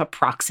of dip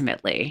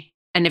approximately.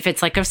 And if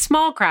it's like a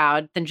small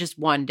crowd, then just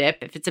 1 dip.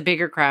 If it's a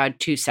bigger crowd,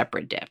 2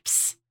 separate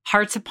dips.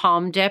 Hearts of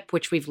Palm dip,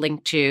 which we've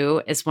linked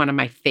to, is one of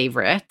my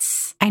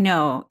favorites. I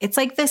know. It's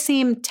like the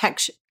same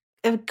texture.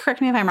 Correct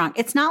me if I'm wrong.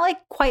 It's not like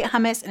quite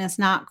hummus and it's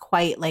not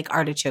quite like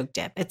artichoke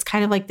dip. It's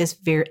kind of like this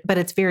but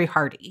it's very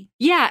hearty.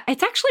 Yeah,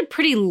 it's actually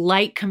pretty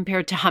light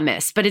compared to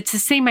hummus, but it's the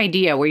same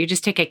idea where you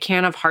just take a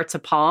can of Hearts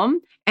of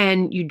Palm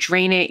and you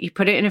drain it, you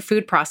put it in a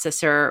food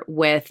processor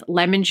with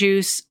lemon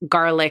juice,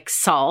 garlic,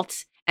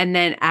 salt, and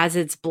then as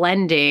it's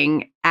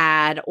blending,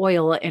 add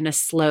oil in a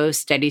slow,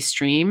 steady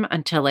stream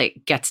until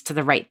it gets to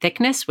the right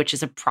thickness, which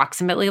is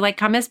approximately like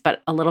hummus,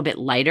 but a little bit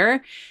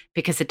lighter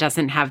because it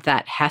doesn't have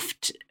that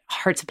heft.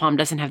 Hearts of Palm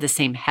doesn't have the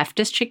same heft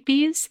as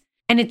chickpeas.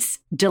 And it's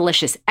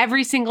delicious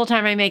every single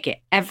time I make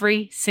it.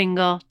 Every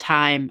single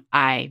time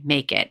I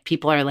make it.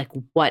 People are like,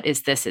 what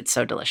is this? It's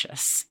so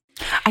delicious.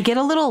 I get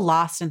a little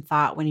lost in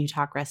thought when you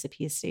talk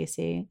recipes,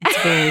 Stacey.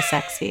 It's very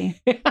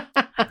sexy.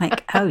 I'm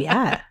like, oh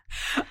yeah.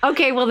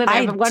 Okay, well then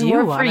I have one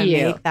more for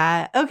you. Make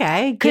that.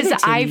 Okay, because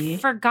I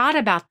forgot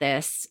about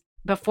this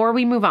before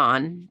we move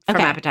on from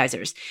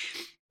appetizers.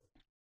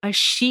 A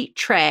sheet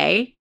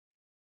tray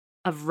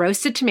of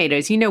roasted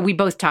tomatoes. You know, we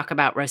both talk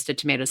about roasted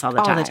tomatoes all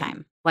the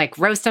time. Like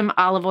roast them,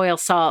 olive oil,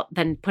 salt,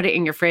 then put it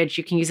in your fridge.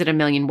 You can use it a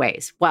million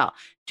ways. Well,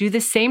 do the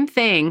same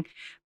thing,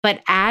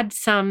 but add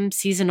some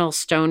seasonal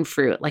stone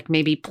fruit, like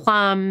maybe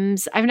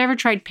plums. I've never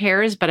tried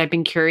pears, but I've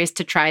been curious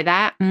to try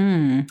that.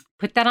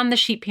 Put that on the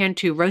sheet pan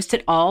too. Roast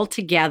it all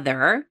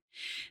together.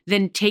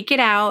 Then take it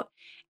out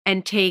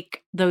and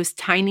take those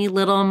tiny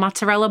little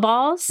mozzarella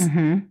balls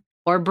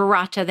or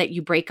burrata that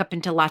you break up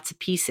into lots of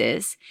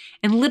pieces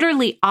and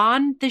literally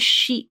on the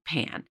sheet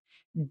pan,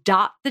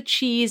 dot the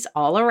cheese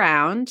all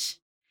around.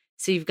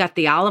 So you've got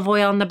the olive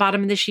oil on the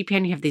bottom of the sheet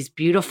pan. You have these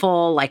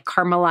beautiful like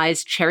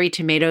caramelized cherry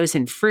tomatoes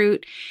and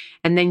fruit.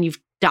 And then you've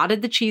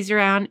dotted the cheese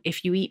around.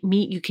 If you eat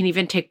meat, you can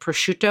even take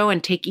prosciutto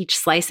and take each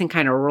slice and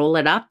kind of roll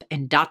it up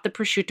and dot the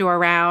prosciutto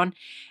around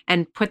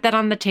and put that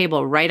on the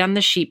table right on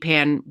the sheet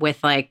pan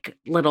with like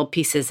little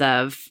pieces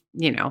of,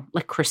 you know,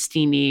 like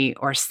crostini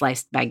or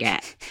sliced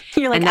baguette.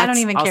 You're like, I don't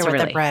even care what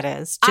the bread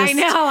is. Just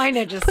I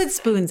know. Just put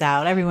spoons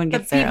out. Everyone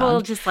gets their own.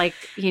 People just like,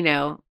 you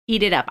know,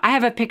 eat it up. I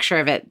have a picture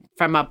of it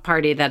from a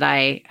party that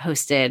I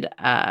hosted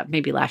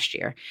maybe last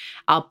year.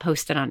 I'll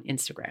post it on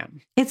Instagram.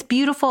 It's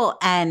beautiful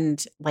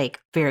and like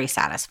very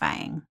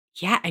satisfying.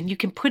 Yeah, and you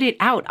can put it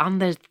out on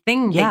the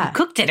thing that you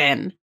cooked it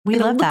in. We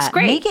love that. Looks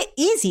great. Make it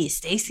easy,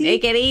 Stacey.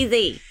 Make it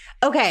easy.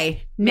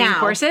 Okay, main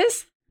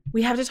courses?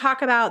 We have to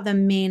talk about the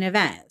main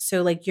event.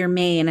 So like your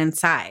main and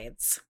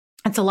sides.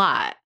 It's a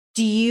lot.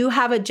 Do you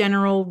have a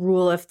general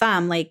rule of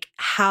thumb? Like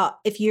how,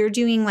 if you're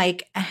doing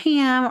like a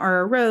ham or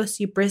a roast,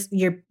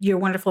 your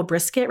wonderful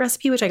brisket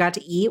recipe, which I got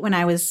to eat when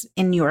I was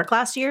in New York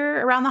last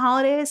year around the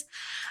holidays.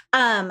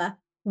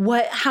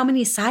 How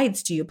many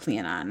sides do you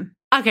plan on?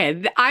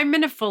 Okay. I'm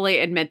going to fully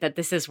admit that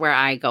this is where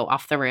I go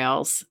off the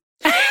rails.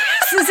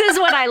 This is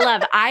what I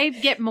love. I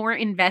get more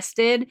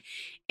invested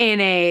in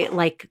a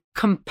like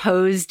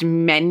composed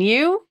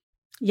menu.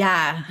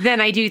 Yeah. Than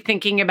I do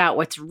thinking about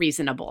what's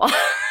reasonable.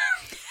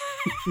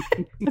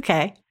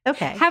 Okay.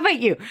 How about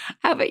you?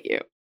 I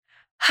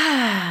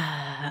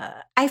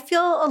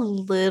feel a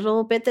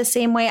little bit the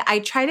same way. I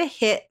try to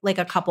hit like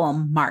a couple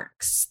of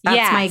marks.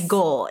 That's my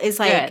goal, is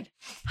like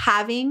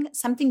having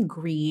something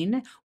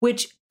green,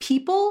 which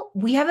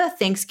we have a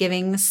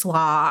Thanksgiving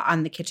slaw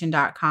on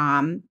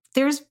thekitchen.com.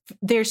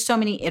 There's so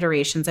many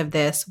iterations of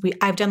this.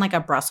 I've done like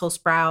a Brussels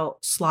sprout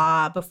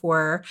slaw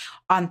before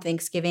on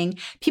Thanksgiving.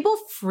 People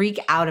freak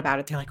out about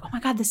it. They're like, oh my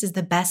God, this is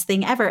the best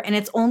thing ever. And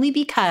it's only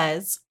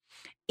because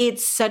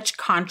it's such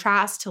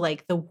contrast to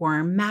like the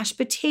warm mashed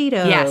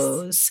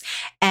potatoes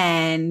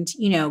and,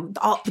 you know,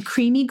 all the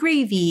creamy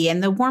gravy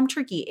and the warm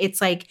turkey. It's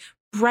like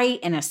bright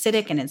and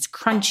acidic and it's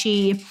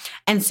crunchy.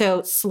 And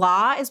so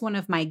slaw is one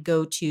of my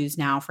go-tos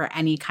now for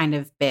any kind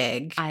of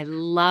big. I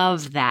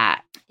love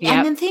that. Yep.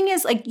 And the thing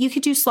is, like, you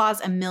could do slaws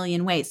a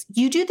million ways.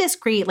 You do this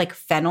great, like,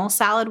 fennel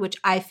salad, which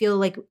I feel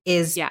like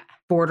is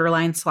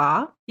borderline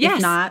slaw, if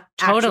not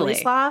actually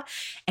slaw.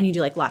 And you do,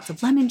 like, lots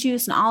of lemon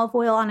juice and olive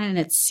oil on it, and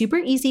it's super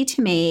easy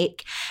to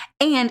make.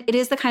 And it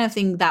is the kind of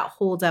thing that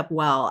holds up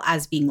well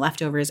as being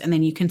leftovers, and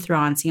then you can throw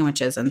on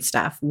sandwiches and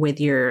stuff with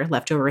your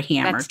leftover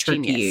ham or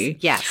turkey.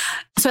 Genius. Yes.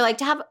 So I like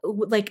to have,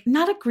 like,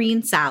 not a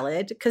green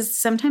salad, because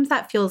sometimes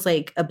that feels,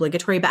 like,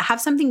 obligatory, but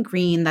have something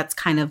green that's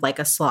kind of like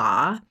a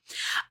slaw.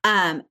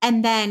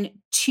 And then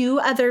 2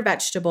 other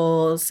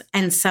vegetables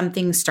and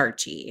something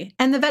starchy.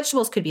 And the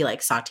vegetables could be like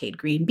sauteed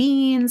green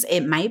beans.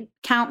 It might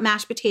count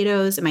mashed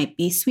potatoes. It might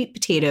be sweet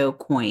potato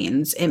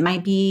coins. It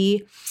might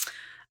be,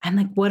 I'm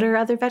like, what are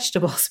other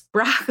vegetables?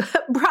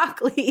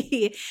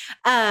 Broccoli.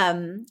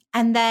 And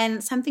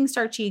then something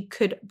starchy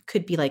could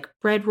be like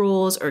bread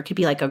rolls, or it could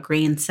be like a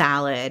grain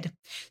salad.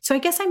 So I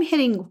guess I'm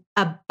hitting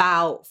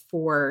about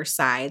 4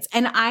 sides.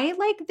 And I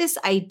like this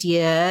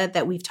idea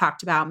that we've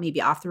talked about maybe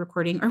off the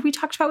recording, or we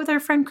talked about with our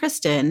friend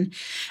Kristen,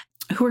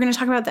 who we're going to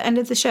talk about at the end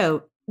of the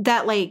show,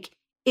 that like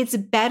it's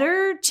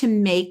better to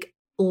make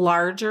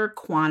larger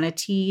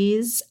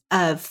quantities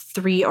of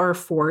 3 or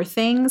 4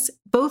 things,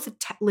 both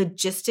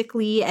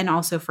logistically and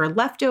also for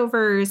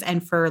leftovers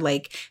and for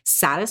like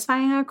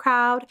satisfying a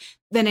crowd,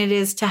 than it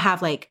is to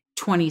have like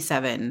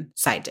 27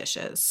 side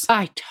dishes.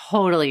 I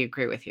totally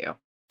agree with you.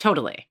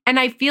 Totally. And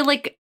I feel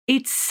like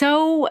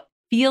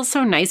feels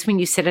so nice when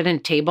you sit at a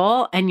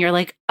table and you're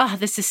like, oh,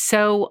 this is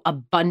so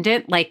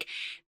abundant. Like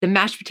the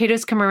mashed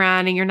potatoes come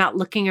around and you're not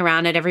looking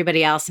around at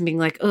everybody else and being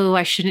like, oh,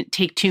 I shouldn't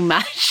take too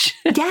much.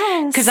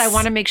 Yes. Because I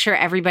want to make sure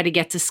everybody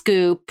gets a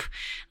scoop.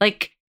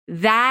 Like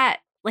that,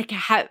 like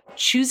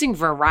choosing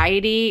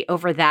variety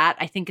over that,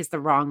 I think is the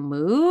wrong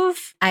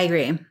move. I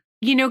agree.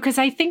 You know, because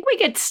I think we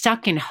get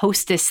stuck in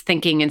hostess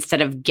thinking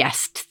instead of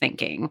guest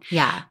thinking.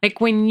 Yeah. Like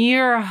when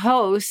you're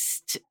a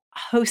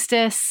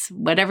hostess,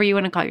 whatever you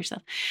want to call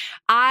yourself,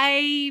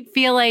 I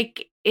feel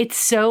like it's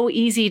so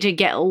easy to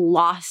get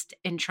lost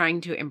in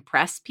trying to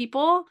impress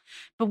people.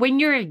 But when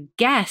you're a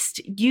guest,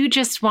 you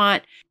just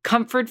want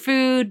comfort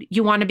food.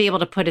 You want to be able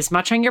to put as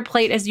much on your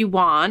plate as you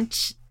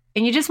want.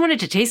 And you just want it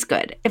to taste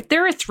good. If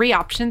there are 3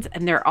 options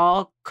and they're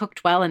all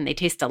cooked well and they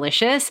taste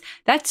delicious,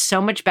 that's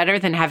so much better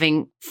than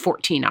having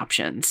 14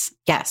 options.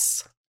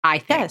 Yes. I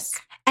think. Yes.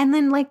 And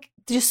then like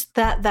just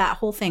that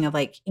whole thing of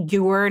like,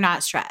 you're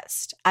not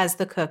stressed as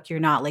the cook. You're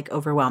not like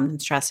overwhelmed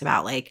and stressed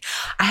about like,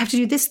 I have to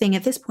do this thing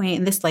at this point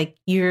and this, like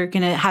you're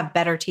going to have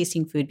better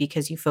tasting food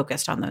because you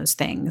focused on those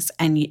things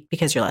and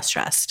because you're less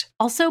stressed.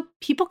 Also,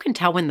 people can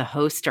tell when the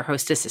host or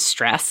hostess is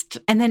stressed.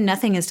 And then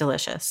nothing is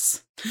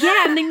delicious.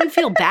 Yeah, and then you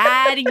feel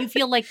bad and you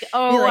feel like,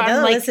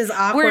 this is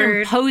awkward.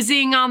 We're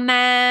imposing on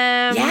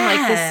them. Yeah.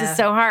 Like, this is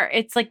so hard.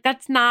 It's like,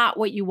 that's not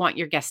what you want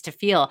your guests to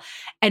feel.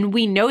 And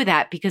we know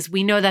that because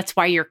we know that's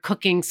why you're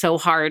cooking so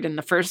hard in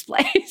the first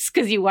place,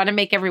 because you want to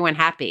make everyone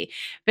happy.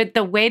 But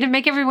the way to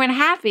make everyone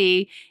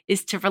happy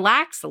is to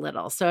relax a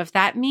little. So if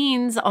that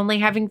means only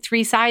having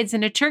 3 sides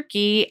and a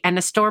turkey and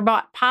a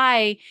store-bought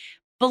pie,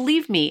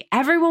 believe me,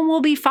 everyone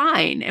will be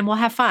fine and we'll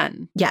have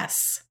fun.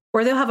 Yes.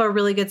 Or they'll have a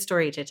really good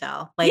story to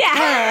tell. Like,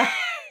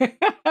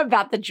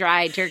 about the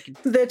dry turkey.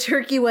 The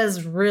turkey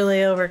was really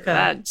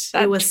overcooked.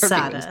 It was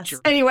sawdust.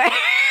 Anyway.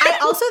 I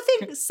also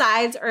think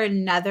sides are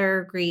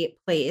another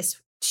great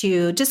place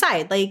to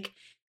decide. Like,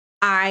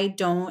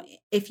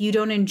 if you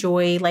don't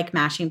enjoy like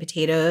mashing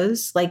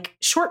potatoes, like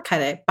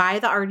shortcut it. Buy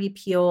the already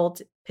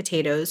peeled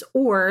potatoes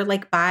or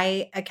like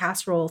buy a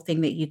casserole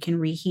thing that you can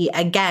reheat.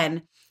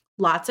 Again,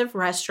 lots of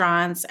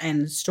restaurants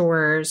and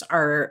stores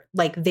are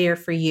like there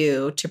for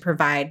you to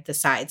provide the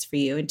sides for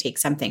you and take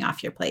something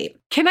off your plate.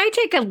 Can I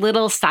take a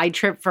little side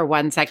trip for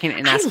 1 second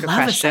and ask a question? I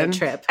love a side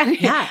trip.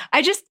 Yeah.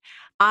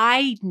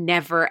 I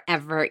never,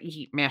 ever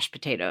eat mashed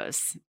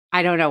potatoes.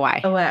 I don't know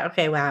why. Oh, wow.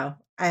 Okay. Wow.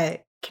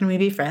 Can we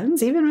be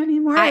friends even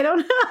anymore? I don't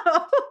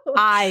know.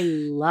 I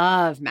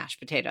love mashed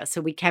potatoes,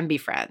 so we can be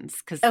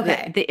friends because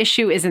the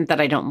issue isn't that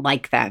I don't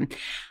like them.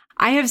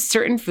 I have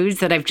certain foods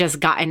that I've just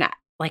gotten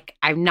like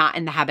I'm not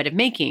in the habit of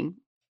making.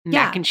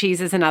 Mac and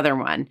cheese is another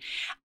one.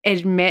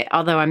 Admit,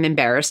 although I'm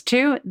embarrassed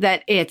too,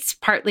 that it's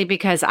partly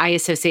because I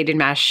associated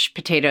mashed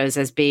potatoes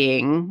as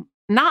being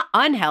not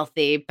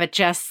unhealthy, but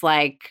just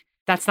like,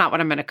 that's not what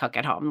I'm going to cook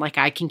at home. Like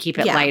I can keep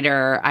it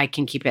lighter. I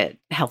can keep it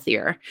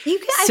healthier.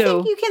 I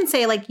think you can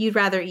say like you'd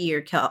rather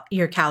eat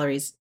your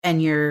calories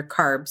and your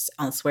carbs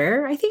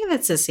elsewhere. I think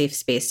that's a safe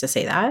space to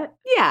say that.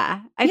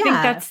 Yeah. I think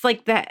that's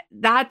like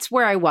that's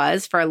where I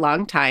was for a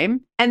long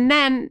time. And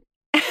then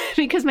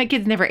because my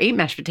kids never ate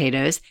mashed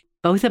potatoes,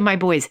 both of my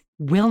boys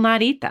will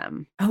not eat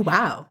them. Oh,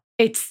 wow.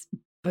 It's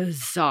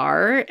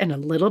bizarre and a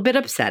little bit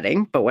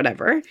upsetting, but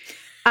whatever.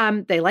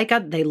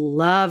 They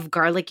love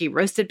garlicky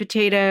roasted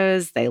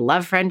potatoes. They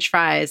love French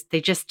fries.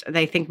 They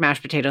think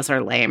mashed potatoes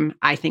are lame.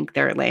 I think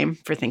they're lame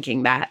for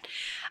thinking that.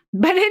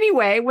 But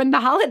anyway, when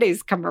the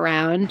holidays come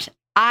around,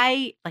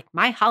 my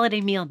holiday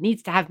meal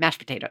needs to have mashed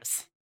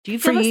potatoes. Do you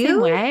feel the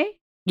same way?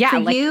 Yeah.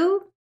 For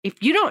you?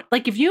 If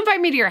you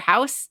invite me to your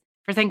house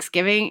for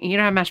Thanksgiving and you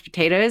don't have mashed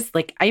potatoes,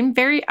 like I'm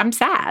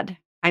sad.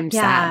 I'm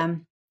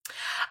sad.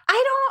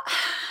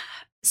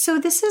 So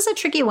this is a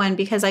tricky one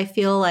because I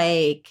feel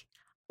like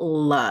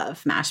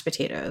love mashed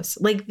potatoes.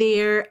 Like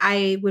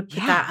I would put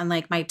that on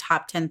like my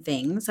top 10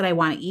 things that I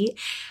want to eat,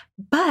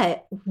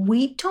 but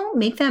we don't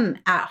make them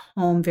at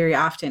home very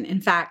often.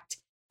 In fact,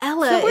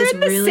 Ella is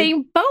in the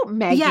same boat,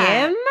 Megan.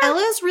 Yeah,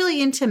 Ella's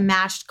really into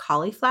mashed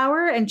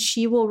cauliflower and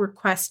she will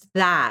request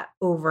that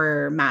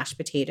over mashed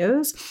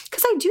potatoes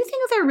because I do think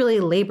that they're really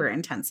labor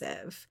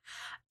intensive.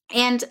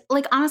 And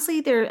like,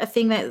 honestly, they're a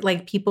thing that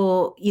like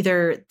people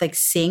either like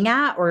sing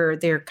at or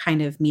they're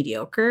kind of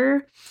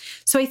mediocre.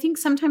 So I think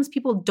sometimes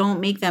people don't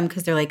make them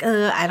because they're like,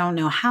 I don't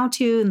know how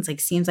to. And it's like,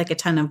 seems like a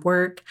ton of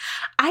work.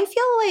 I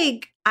feel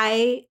like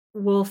I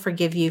will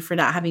forgive you for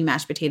not having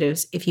mashed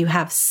potatoes if you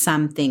have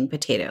something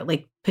potato,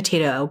 like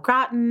potato au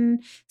gratin,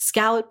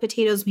 scalloped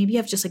potatoes. Maybe you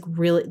have just like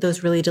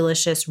those really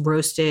delicious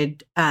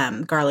roasted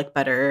garlic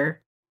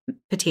butter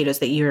potatoes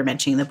that you were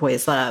mentioning the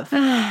boys love.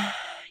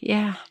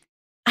 Yeah.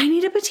 I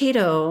need a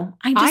potato.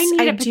 I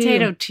need a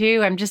potato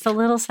too. I'm just a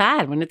little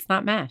sad when it's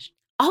not mashed.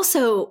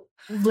 Also,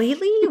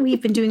 lately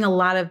we've been doing a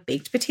lot of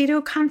baked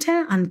potato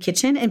content on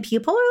Kitchen, and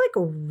people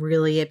are like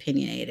really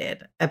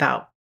opinionated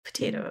about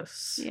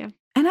potatoes. Yeah.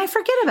 And I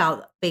forget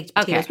about baked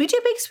potatoes. Okay. We do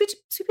bake sweet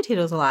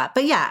potatoes a lot.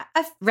 But yeah,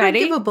 a Ready?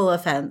 forgivable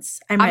offense.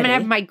 I'm going ready. to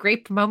have my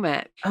grape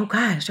moment. Oh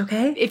gosh,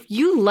 okay. If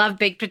you love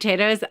baked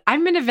potatoes,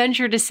 I'm going to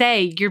venture to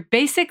say you're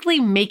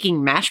basically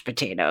making mashed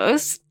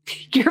potatoes.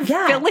 You're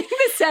filling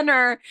the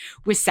center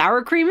with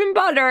sour cream and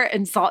butter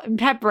and salt and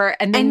pepper,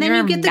 and then you're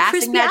you get the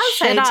massing crispy that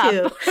shit outside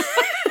up. too.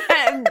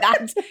 And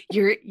that's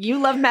you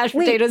love mashed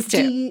potatoes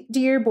too. Do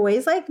your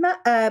boys like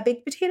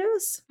baked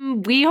potatoes?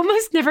 We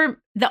almost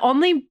never. The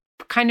only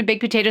kind of baked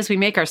potatoes we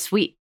make are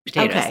sweet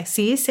potatoes. Okay,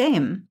 see,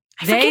 same.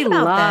 They forget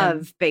about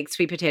love them. baked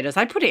sweet potatoes.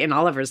 I put it in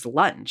Oliver's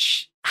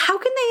lunch. How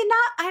can they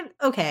not?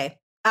 Okay.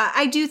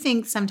 I do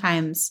think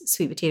sometimes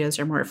sweet potatoes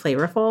are more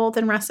flavorful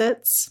than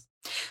russets.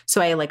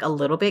 So I like a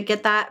little bit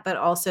get that, but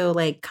also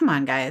like, come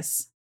on,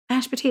 guys.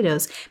 Mashed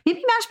potatoes.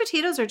 Maybe mashed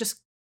potatoes are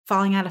just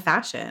falling out of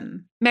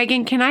fashion.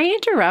 Megan, can I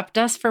interrupt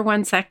us for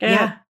 1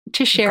 second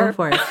to share Go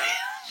for it.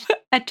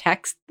 a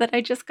text that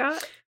I just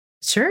got?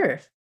 Sure.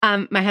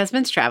 My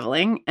husband's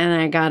traveling,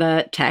 and I got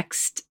a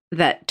text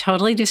that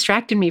totally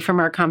distracted me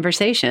from our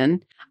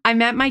conversation.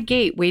 I'm at my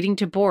gate waiting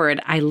to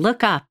board. I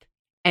look up,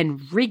 and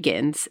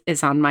Riggins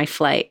is on my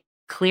flight.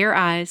 Clear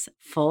eyes,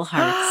 full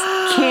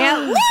hearts.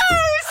 Can't lose!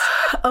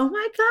 Oh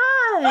my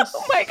gosh.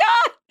 Oh my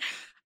God.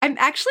 I'm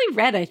actually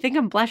red. I think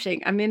I'm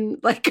blushing. I'm in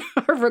like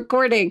a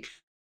recording.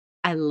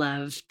 I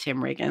love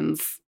Tim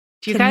Riggins.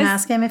 Do you Can guys you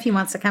ask him if he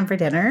wants to come for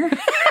dinner?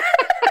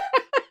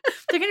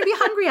 They're going to be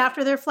hungry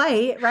after their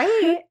flight,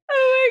 right?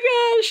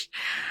 Oh my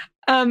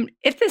gosh.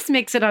 If this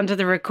makes it onto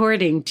the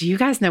recording, do you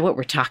guys know what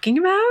we're talking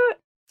about?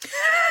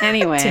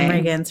 Anyway. Tim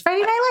Riggins.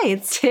 Friday Night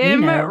Lights.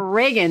 Tim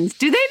Riggins.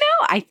 Do they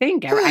know? I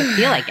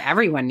feel like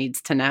everyone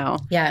needs to know.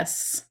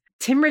 Yes.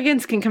 Tim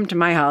Riggins can come to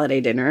my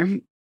holiday dinner.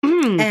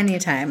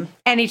 Anytime. So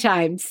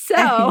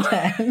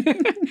Anytime.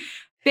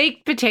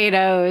 baked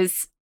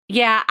potatoes.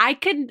 Yeah, I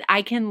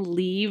can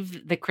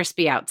leave the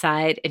crispy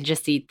outside and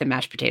just eat the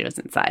mashed potatoes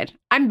inside.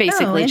 I'm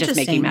basically just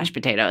making mashed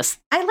potatoes.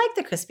 I like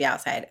the crispy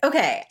outside.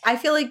 Okay. I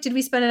feel like, did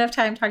we spend enough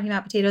time talking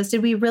about potatoes?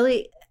 Did we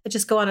really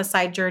just go on a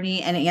side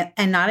journey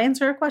and not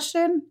answer a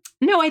question?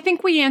 No, I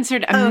think we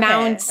answered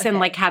amounts and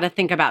like how to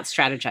think about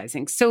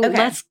strategizing. So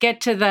let's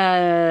get to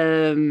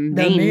the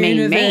main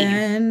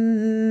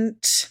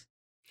event.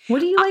 What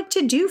do you like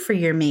to do for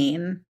your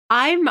main?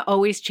 I'm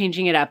always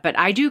changing it up, but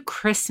I do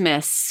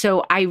Christmas,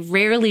 so I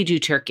rarely do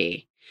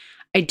turkey.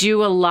 I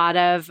do a lot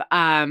of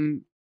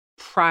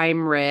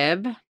prime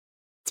rib.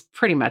 It's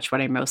pretty much what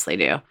I mostly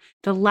do.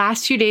 The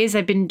last few days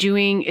I've been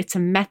doing, it's a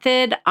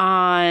method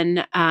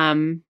on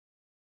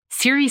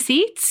Series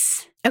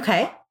Eats.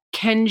 Okay.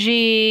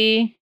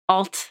 Kenji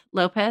Alt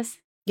Lopez.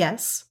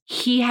 Yes.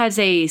 He has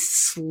a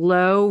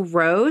slow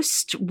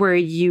roast where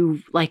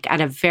you, like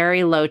at a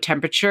very low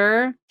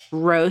temperature,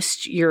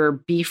 roast your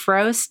beef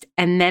roast.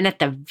 And then at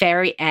the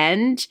very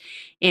end,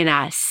 in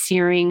a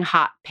searing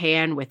hot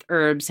pan with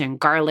herbs and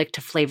garlic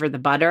to flavor the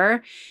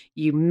butter,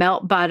 you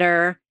melt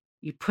butter,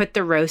 you put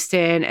the roast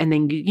in, and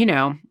then, you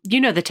know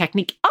the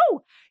technique.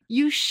 Oh,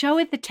 you show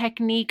it the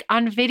technique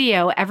on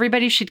video.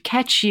 Everybody should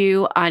catch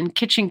you on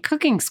Kitchen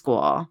Cooking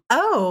School.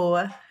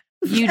 Oh.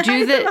 You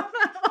do the...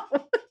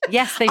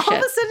 Yes, they should. All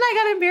of a sudden, I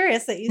got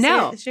embarrassed that you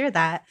shared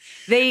that.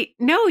 They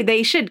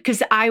should,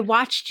 because I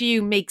watched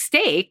you make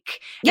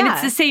steak, and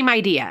it's the same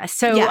idea.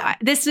 So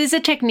this is a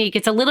technique.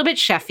 It's a little bit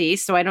chefy,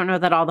 so I don't know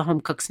that all the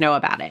home cooks know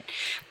about it.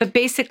 But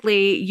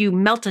basically, you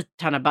melt a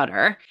ton of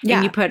butter,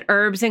 and you put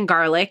herbs and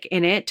garlic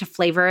in it to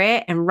flavor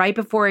it. And right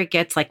before it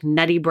gets like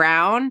nutty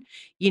brown,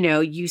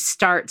 you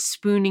start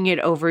spooning it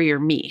over your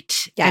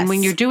meat. Yes. And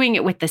when you're doing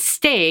it with the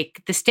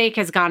steak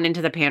has gone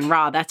into the pan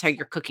raw. That's how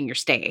you're cooking your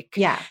steak.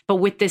 Yeah. But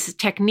with this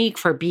technique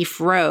for beef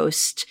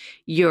roast,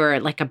 you're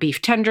like a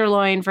beef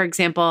tenderloin, for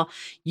example,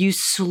 you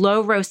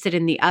slow roast it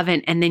in the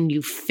oven and then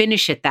you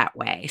finish it that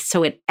way.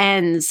 So it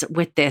ends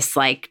with this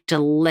like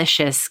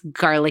delicious,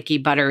 garlicky,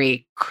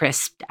 buttery,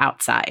 crisp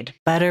outside.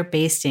 Butter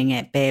basting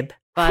it, babe.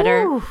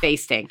 Butter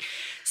basting.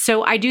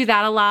 So I do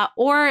that a lot.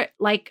 Or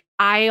like,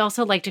 I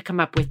also like to come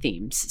up with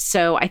themes.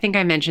 So I think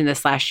I mentioned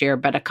this last year,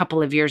 but a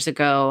couple of years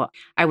ago,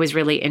 I was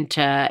really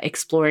into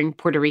exploring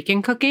Puerto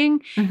Rican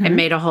cooking and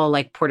made a whole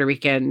like Puerto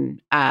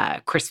Rican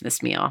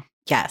Christmas meal.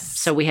 Yes.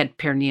 So we had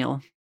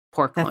pernil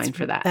pork loin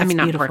for that. I mean,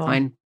 not pork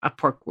loin, a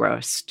pork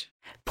roast.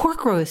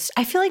 Pork roast.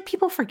 I feel like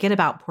people forget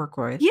about pork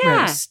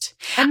roast.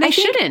 And they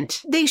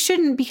shouldn't. They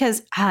shouldn't,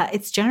 because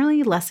it's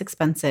generally less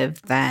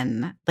expensive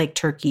than like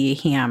turkey,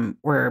 ham,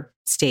 or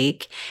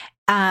steak.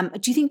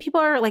 Do you think people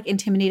are like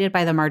intimidated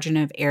by the margin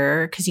of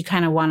error because you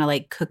kind of want to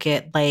like cook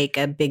it like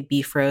a big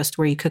beef roast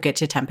where you cook it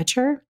to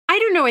temperature? I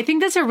don't know. I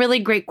think that's a really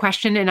great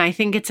question. And I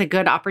think it's a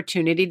good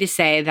opportunity to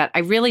say that I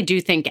really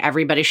do think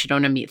everybody should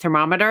own a meat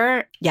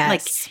thermometer. Yes.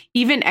 Like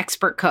even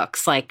expert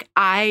cooks, like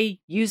I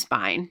use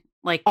mine.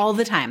 Like all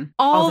the time.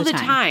 All the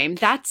time.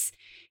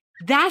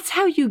 That's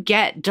how you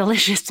get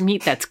delicious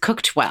meat that's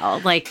cooked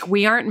well. Like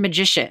we aren't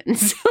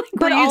magicians. Like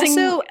but using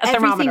also a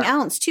thermometer. everything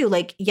else too.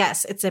 Like,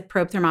 yes, it's a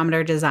probe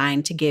thermometer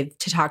designed to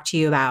talk to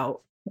you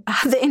about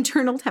the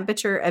internal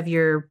temperature of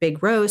your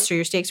big roast or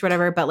your steaks or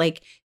whatever. But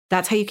like,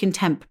 that's how you can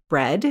temp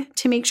bread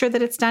to make sure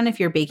that it's done. If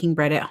you're baking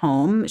bread at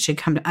home, it should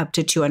come up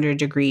to 200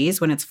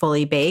 degrees when it's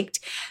fully baked.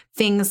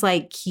 Things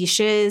like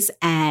quiches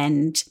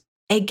and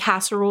egg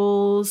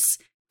casseroles,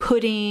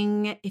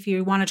 pudding, if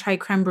you want to try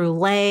creme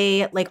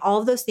brulee, like all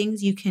of those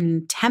things, you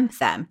can temp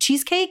them.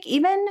 Cheesecake,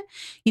 even,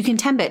 you can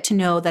temp it to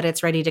know that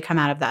it's ready to come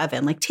out of the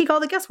oven. Like, take all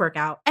the guesswork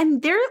out.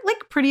 And they're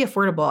like pretty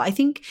affordable. I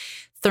think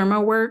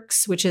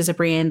ThermoWorks, which is a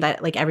brand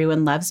that like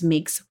everyone loves,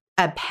 makes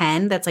a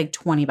pen that's like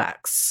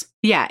 $20.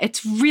 Yeah,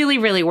 it's really,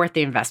 really worth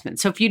the investment.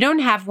 So if you don't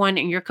have one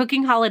and you're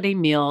cooking holiday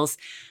meals,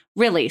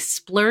 really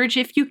splurge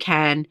if you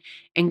can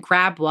and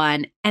grab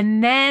one,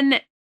 and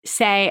then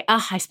say,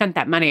 oh, I spent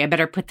that money. I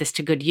better put this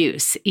to good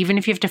use, even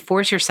if you have to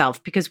force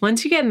yourself, because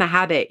once you get in the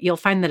habit, you'll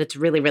find that it's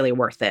really, really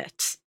worth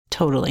it.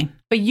 Totally.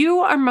 But you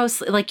are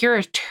mostly like, you're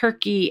a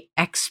turkey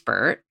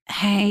expert.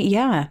 Hey,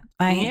 yeah.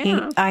 I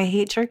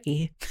hate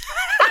turkey.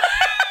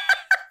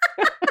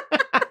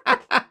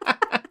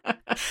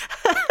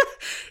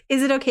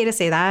 Is it okay to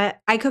say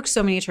that? I cook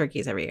so many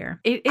turkeys every year.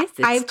 It is.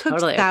 I've cooked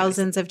totally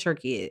thousands of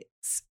turkeys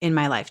in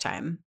my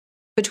lifetime.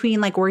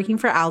 Between like working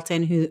for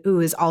Alton, who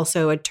is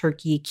also a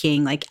turkey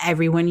king, like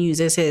everyone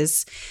uses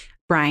his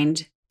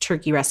brined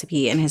turkey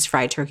recipe and his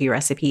fried turkey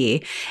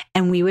recipe.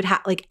 And we would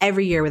have like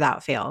every year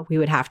without fail, we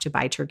would have to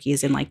buy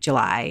turkeys in like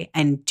July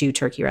and do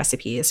turkey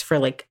recipes for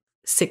like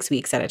 6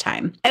 weeks at a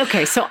time.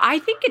 Okay. So I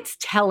think it's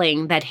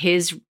telling that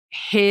his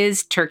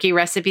turkey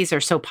recipes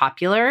are so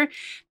popular,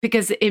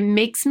 because it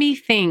makes me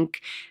think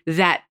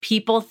that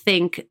people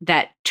think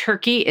that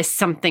turkey is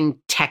something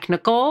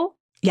technical.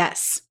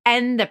 Yes.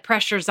 And the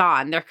pressure's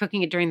on. They're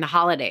cooking it during the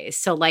holidays.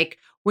 So like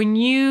when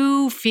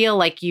you feel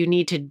like you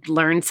need to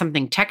learn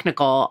something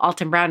technical,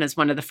 Alton Brown is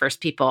one of the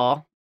first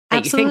people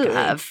that you think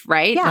of,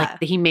 right? Yeah.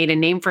 Like he made a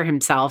name for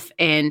himself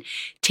in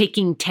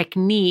taking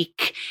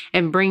technique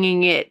and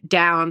bringing it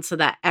down so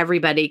that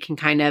everybody can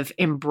kind of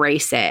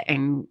embrace it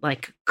and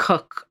like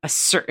cook a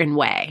certain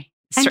way.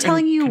 And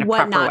telling you kind of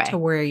what not way. to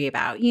worry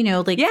about, you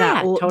know, like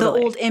totally. the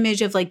old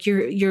image of like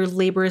you're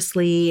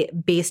laboriously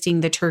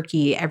basting the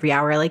turkey every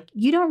hour. Like,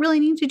 you don't really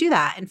need to do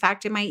that. In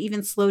fact, it might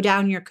even slow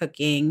down your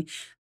cooking.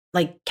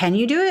 Like, can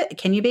you do it?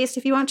 Can you baste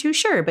if you want to?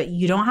 Sure, but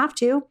you don't have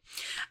to.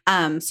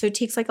 So it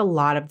takes like a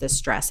lot of the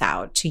stress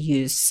out to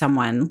use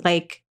someone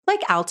like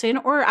Alton,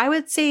 or I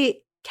would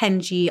say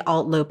Kenji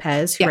Alt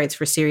Lopez, who writes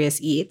for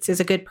Serious Eats, is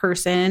a good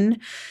person.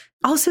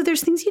 Also,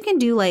 there's things you can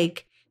do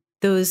like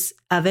those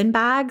oven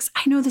bags.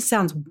 I know this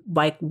sounds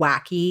like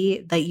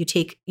wacky that you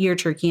take your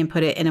turkey and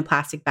put it in a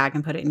plastic bag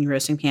and put it in your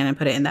roasting pan and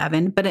put it in the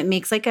oven, but it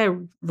makes like a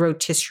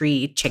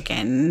rotisserie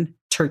chicken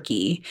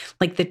turkey.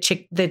 Like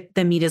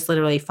the meat is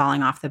literally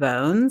falling off the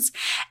bones.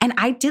 And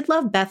I did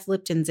love Beth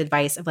Lipton's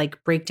advice of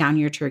like break down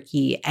your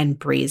turkey and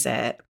braise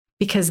it,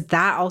 because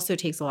that also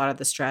takes a lot of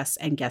the stress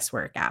and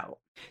guesswork out.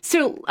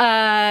 So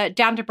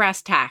down to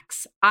brass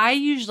tacks, I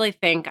usually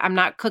think, I'm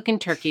not cooking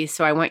turkey,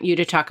 so I want you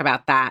to talk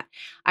about that.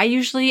 I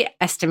usually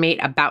estimate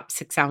about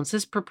 6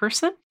 ounces per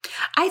person.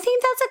 I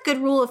think that's a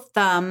good rule of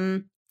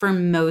thumb for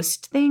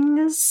most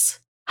things.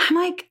 I'm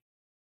like,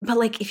 but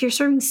like if you're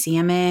serving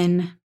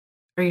salmon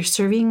or you're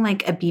serving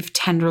like a beef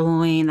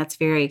tenderloin, that's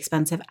very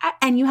expensive,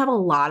 and you have a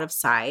lot of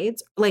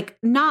sides, like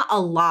not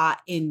a lot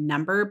in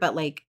number, but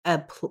like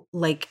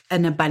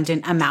an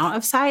abundant amount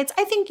of sides,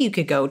 I think you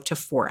could go to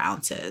 4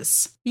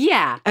 ounces.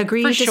 Yeah.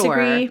 Agree? For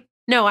Disagree? Sure.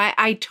 No,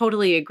 I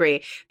totally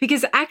agree.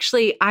 Because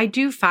actually, I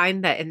do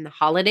find that in the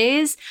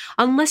holidays,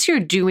 unless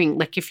you're doing,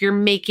 like if you're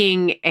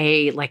making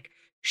a like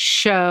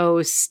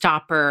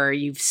showstopper,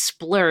 you've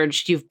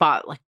splurged, you've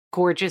bought like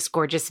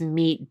gorgeous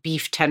meat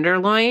beef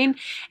tenderloin,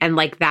 and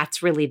like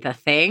that's really the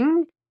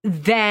thing,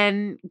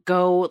 then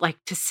go like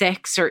to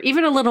 6 or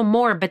even a little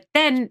more, but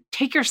then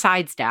take your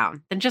sides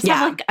down. Then just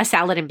have like a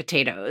salad and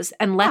potatoes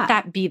and let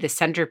that be the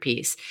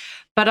centerpiece.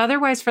 But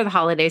otherwise for the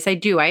holidays, I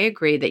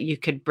agree that you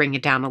could bring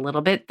it down a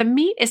little bit. The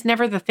meat is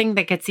never the thing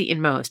that gets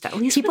eaten most, at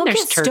least people when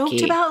there's get turkey.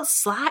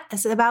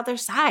 Stoked about their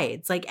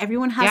sides. Like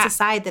everyone has a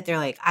side that they're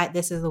like,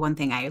 this is the one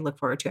thing I look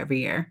forward to every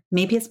year.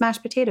 Maybe it's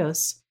mashed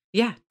potatoes.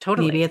 Yeah,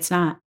 totally. Maybe it's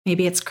not.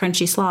 Maybe it's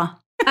crunchy slaw.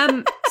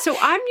 So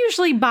I'm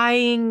usually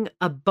buying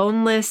a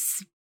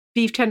boneless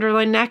beef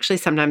tenderloin. Actually,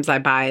 sometimes I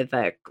buy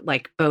the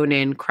like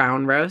bone-in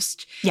crown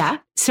roast. Yeah.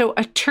 So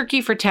a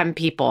turkey for 10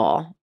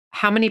 people,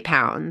 how many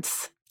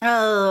pounds?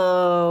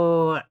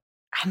 Oh,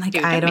 I'm like,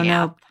 I don't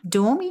know.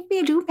 Don't make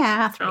me do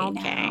math right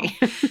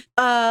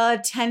now.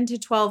 10 to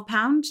 12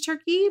 pound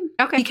turkey.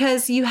 Okay.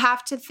 Because you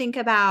have to think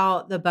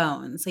about the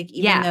bones. Like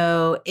even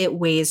though it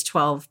weighs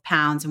 12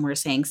 pounds and we're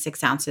saying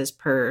 6 ounces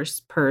per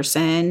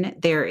person,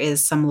 there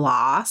is some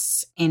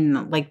loss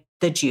in like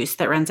the juice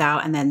that runs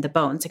out, and then the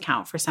bones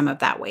account for some of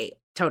that weight.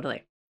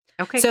 Totally.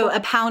 Okay. So a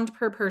pound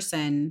per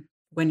person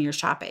when you're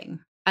shopping.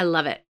 I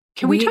love it.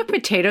 Can we talk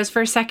potatoes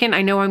for a second?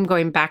 I know I'm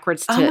going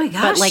backwards. Oh my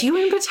gosh, but like, you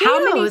and potatoes,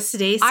 how many,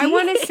 Stacey. I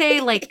want to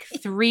say like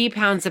 3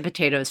 pounds of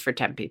potatoes for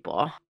 10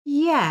 people.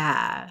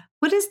 Yeah.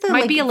 What is the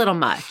Might be a little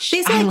much.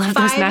 They say I like love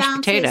 5 those mashed ounces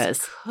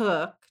potatoes.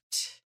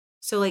 cooked.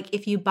 So like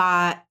if you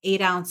bought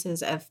 8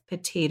 ounces of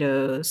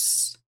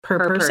potatoes per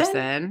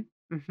person.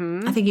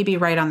 Mm-hmm. I think you'd be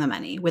right on the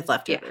money with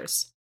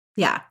leftovers.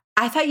 Yeah.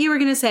 I thought you were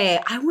going to say,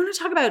 I want to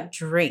talk about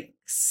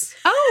drinks.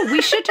 Oh,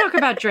 we should talk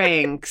about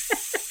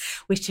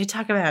drinks. We should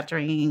talk about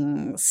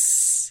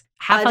drinks.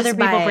 Have other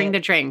people bring the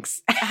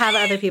drinks. Have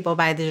other people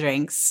buy the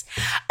drinks.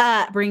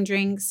 Bring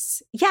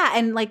drinks. Yeah.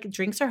 And like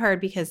drinks are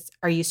hard because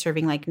are you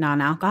serving like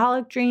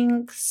non-alcoholic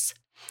drinks?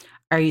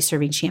 Are you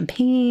serving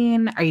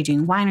champagne? Are you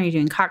doing wine? Are you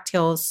doing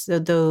cocktails? So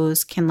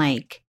those can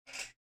like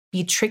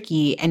be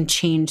tricky and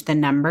change the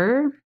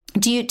number.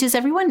 Does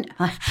everyone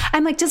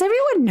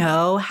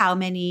know how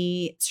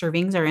many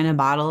servings are in a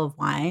bottle of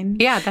wine?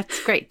 Yeah,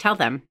 that's great. Tell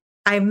them.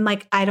 I'm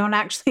like, I don't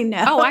actually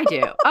know. Oh, I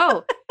do.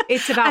 Oh,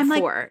 it's about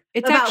 4.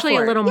 It's about actually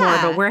 4. a little more,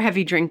 but we're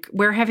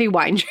heavy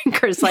wine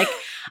drinkers. Like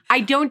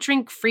I don't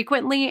drink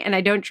frequently and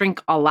I don't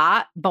drink a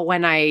lot, but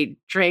when I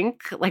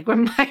drink, like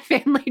when my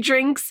family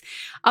drinks,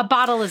 a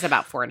bottle is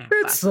about 4.5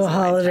 glasses. It's the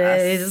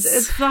holidays.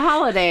 It's the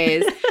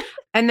holidays.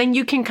 And then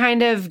you can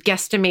kind of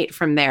guesstimate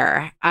from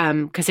there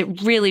because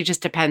it really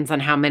just depends on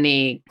how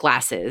many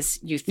glasses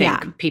you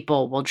think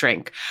people will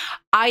drink.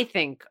 I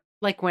think,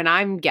 like when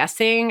I'm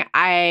guessing,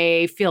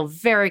 I feel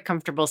very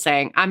comfortable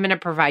saying I'm going to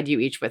provide you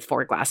each with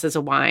 4 glasses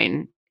of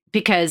wine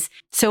because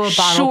so a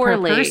bottle per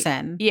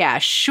person. Yeah,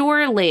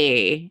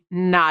 surely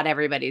not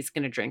everybody's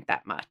going to drink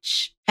that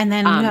much. And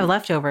then you have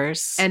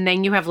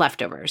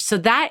leftovers. So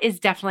that is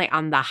definitely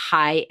on the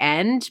high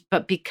end.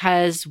 But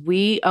because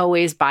we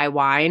always buy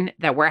wine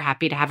that we're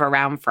happy to have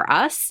around for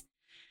us,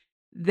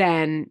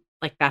 then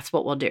like that's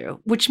what we'll do,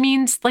 which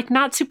means like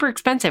not super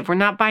expensive. We're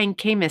not buying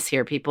Caymus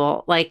here,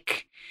 people.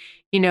 Like,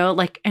 you know,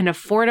 like an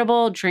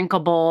affordable,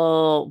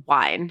 drinkable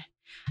wine.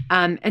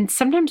 And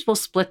sometimes we'll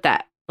split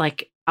that.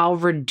 Like I'll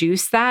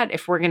reduce that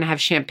if we're going to have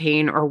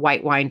champagne or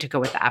white wine to go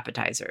with the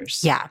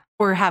appetizers. Yeah.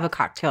 Or have a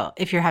cocktail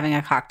if you're having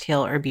a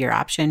cocktail or beer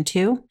option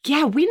too.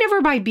 Yeah. We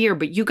never buy beer,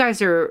 but you guys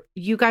are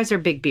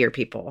big beer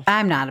people.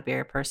 I'm not a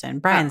beer person.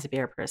 Brian's a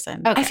beer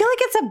person. Okay. I feel like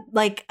it's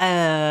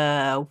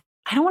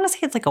I don't want to say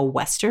it's like a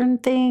Western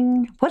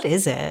thing. What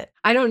is it?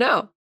 I don't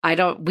know.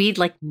 We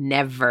like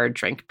never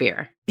drink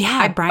beer.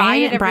 Yeah.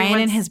 Brian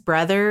and his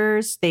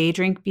brothers, they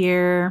drink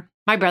beer.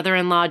 My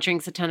brother-in-law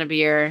drinks a ton of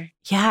beer.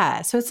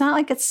 Yeah. So it's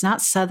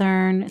not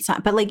Southern. It's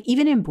not, but like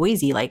even in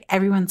Boise, like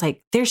everyone's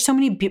like, there's so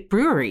many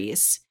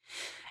breweries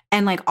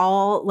and like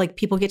all like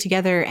people get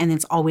together and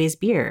it's always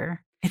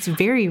beer. It's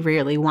very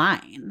rarely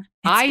wine.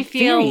 I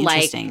feel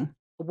like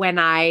when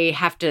I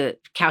have to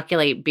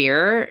calculate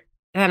beer,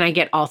 then I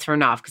get all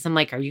thrown off because I'm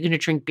like, are you going to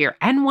drink beer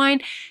and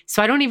wine?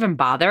 So I don't even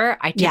bother.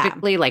 I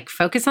typically like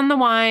focus on the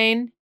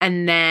wine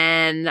and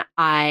then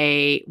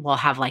I will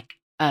have like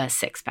a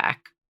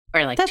 6-pack.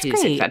 Or like that's 2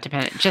 great. 6,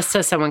 dependent, just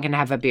so someone can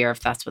have a beer if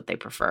that's what they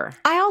prefer.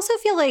 I also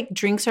feel like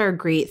drinks are a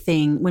great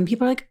thing when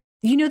people are like,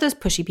 you know, those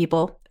pushy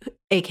people,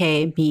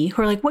 aka me,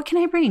 who are like, what can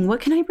I bring? What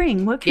can I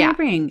bring? What can I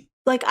bring?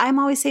 Like I'm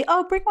always say,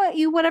 oh, bring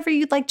whatever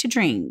you'd like to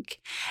drink.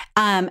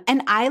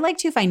 And I like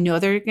to, if I know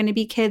they're going to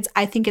be kids,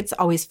 I think it's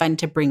always fun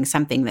to bring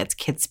something that's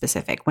kid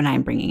specific when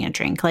I'm bringing a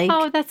drink. Like,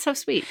 oh, that's so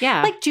sweet.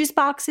 Yeah. Like juice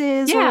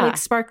boxes or like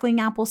sparkling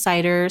apple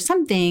cider,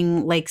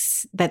 something like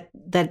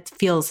that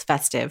feels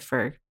festive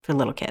for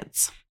little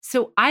kids.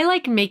 So I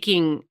like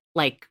making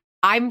like,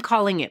 I'm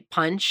calling it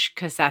punch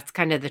because that's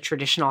kind of the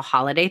traditional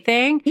holiday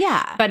thing.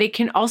 Yeah. But it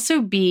can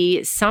also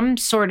be some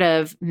sort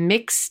of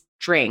mixed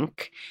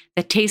drink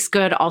that tastes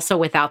good also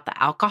without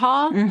the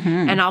alcohol. Mm-hmm.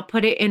 And I'll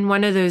put it in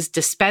one of those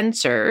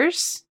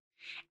dispensers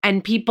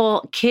and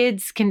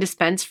kids can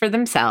dispense for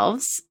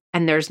themselves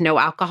and there's no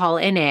alcohol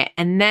in it.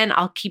 And then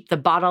I'll keep the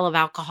bottle of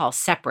alcohol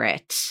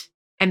separate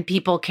and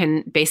people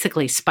can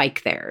basically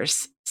spike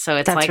theirs. So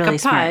it's like really a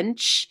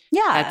punch.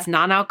 Yeah. That's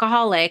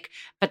non-alcoholic,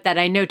 but that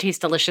I know tastes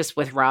delicious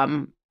with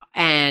rum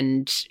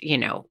and, you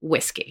know,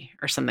 whiskey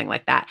or something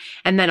like that.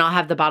 And then I'll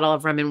have the bottle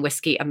of rum and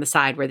whiskey on the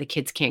side where the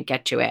kids can't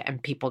get to it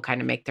and people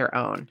kind of make their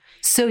own.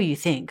 So you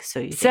think.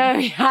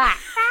 Yeah.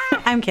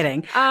 I'm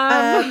kidding. Clearly,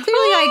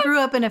 I grew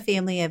up in a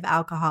family of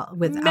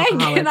alcoholics.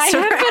 Megan, I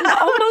have an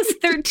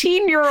almost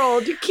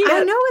 13-year-old. You can't.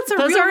 I know it's a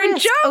Those real aren't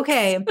risk. jokes.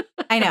 Okay,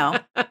 I know.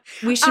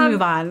 We should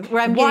move on.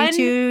 I'm getting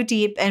too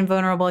deep and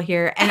vulnerable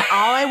here. And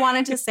all I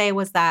wanted to say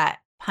was that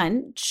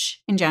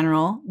punch in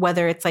general,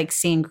 whether it's like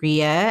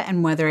sangria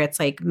and whether it's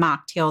like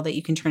mocktail that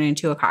you can turn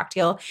into a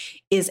cocktail,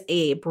 is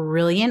a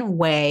brilliant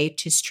way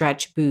to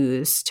stretch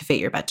booze to fit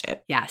your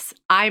budget. Yes.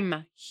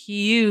 I'm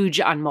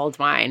huge on mulled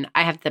wine.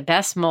 I have the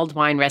best mulled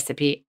wine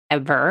recipe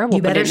ever.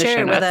 You better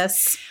share it with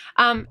us.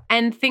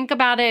 And think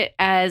about it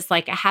as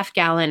like a half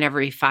gallon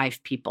every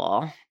 5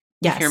 people.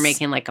 Yes. If you're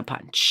making like a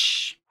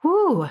punch.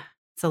 Woo.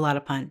 It's a lot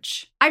of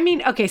punch. I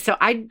mean, okay, so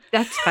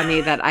that's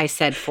funny that I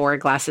said 4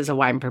 glasses of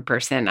wine per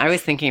person. I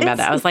was thinking about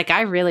that. I was like,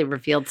 I really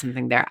revealed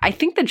something there. I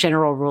think the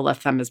general rule of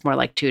thumb is more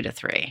like 2 to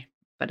 3.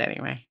 But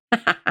anyway,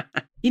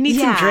 you need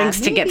some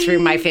drinks to get through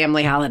my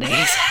family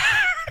holidays.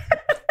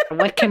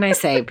 What can I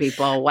say,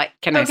 people? What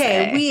can I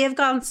say? Okay, we have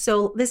gone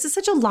this is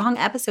such a long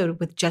episode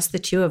with just the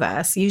two of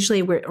us.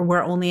 Usually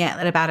we're only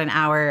at about an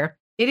hour.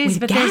 It is,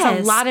 but there's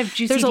a lot of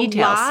juicy details.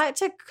 There's a lot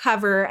to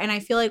cover, and I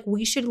feel like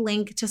we should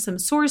link to some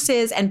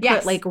sources and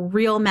put like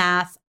real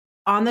math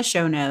on the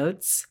show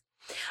notes.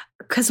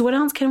 Because what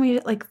else can we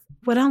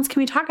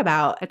talk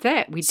about? That's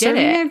it. We did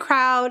Serving it. a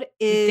crowd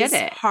is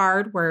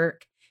hard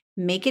work.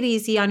 Make it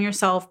easy on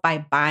yourself by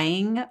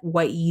buying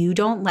what you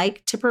don't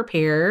like to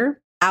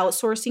prepare,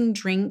 outsourcing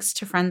drinks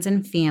to friends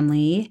and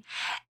family,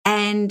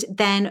 and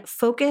then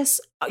focus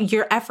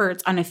your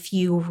efforts on a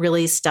few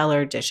really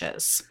stellar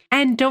dishes.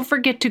 And don't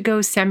forget to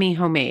go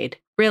semi-homemade.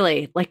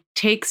 Really, like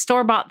take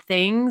store-bought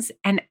things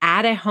and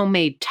add a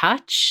homemade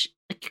touch.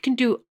 Like you can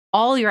do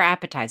all your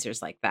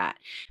appetizers like that.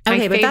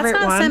 Okay, but that's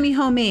not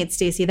semi-homemade,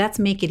 Stacey. That's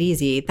make it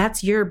easy.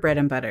 That's your bread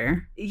and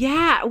butter.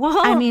 Yeah, well,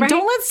 I mean,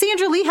 don't let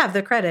Sandra Lee have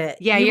the credit.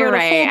 Yeah, you're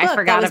right. I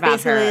forgot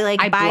about her.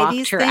 Like, I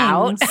blocked her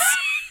out.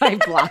 I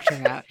blocked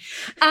her out.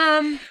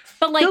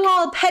 But like, go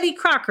all Petty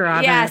Crocker on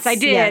us. Yes, I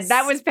did. Yes.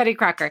 That was Petty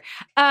Crocker.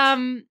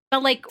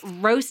 But like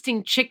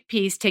roasting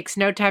chickpeas takes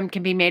no time,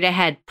 can be made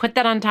ahead. Put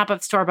that on top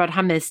of store-bought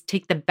hummus.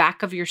 Take the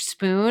back of your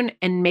spoon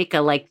and make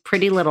a like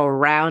pretty little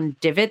round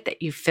divot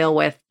that you fill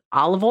with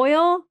olive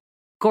oil.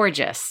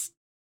 Gorgeous.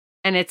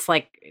 And it's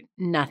like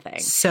nothing.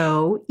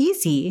 So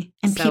easy.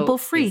 And so people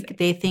freak. Easy.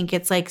 They think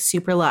it's like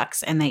super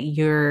luxe and that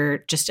you're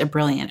just a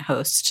brilliant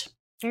host,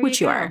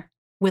 which you are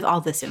with all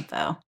this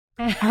info.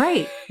 All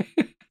right.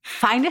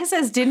 Find us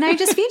as Didn't I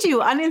Just Feed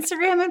You on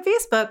Instagram and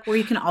Facebook, where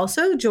you can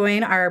also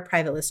join our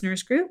private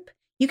listeners group.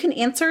 You can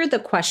answer the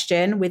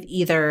question with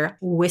either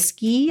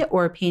whiskey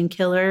or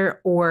painkiller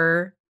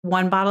or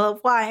 1 bottle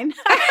of wine.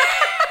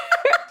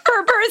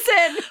 Per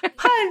person.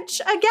 Punch.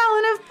 A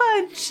gallon of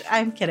punch.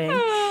 I'm kidding.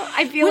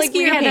 I feel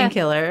whiskey like or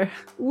painkiller.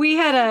 We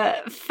had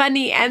a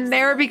funny end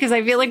there because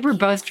I feel like we're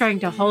both trying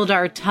to hold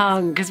our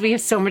tongue because we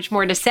have so much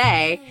more to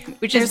say,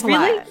 which is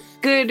really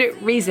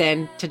good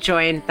reason to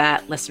join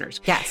that listeners.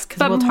 Yes,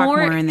 because we'll talk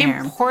more in there.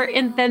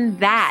 Important than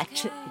that,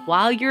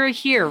 while you're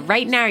here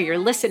right now, you're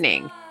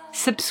listening,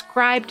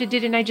 subscribe to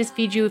Didn't I Just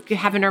Feed You if you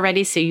haven't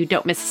already so you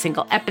don't miss a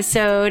single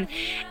episode.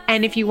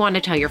 And if you want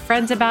to tell your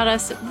friends about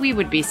us, we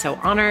would be so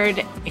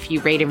honored. If you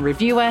rate and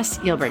review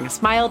us, you'll bring a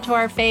smile to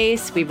our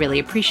face. We really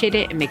appreciate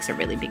it. It makes a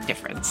really big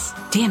difference.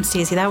 Damn,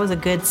 Stacey, that was a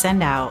good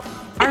send out.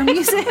 Our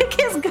music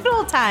is Good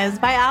Old Times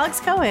by Alex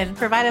Cohen,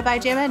 provided by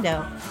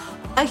Jamendo.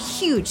 A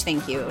huge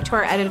thank you to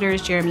our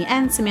editors, Jeremy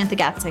and Samantha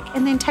Gatzik,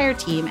 and the entire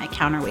team at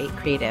Counterweight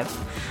Creative.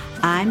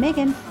 I'm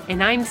Megan.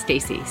 And I'm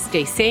Stacey.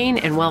 Stay sane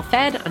and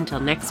well-fed until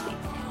next week.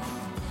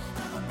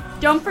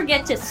 Don't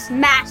forget to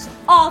smash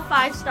all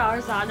 5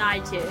 stars on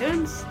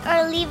iTunes.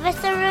 Or leave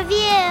us a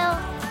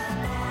review.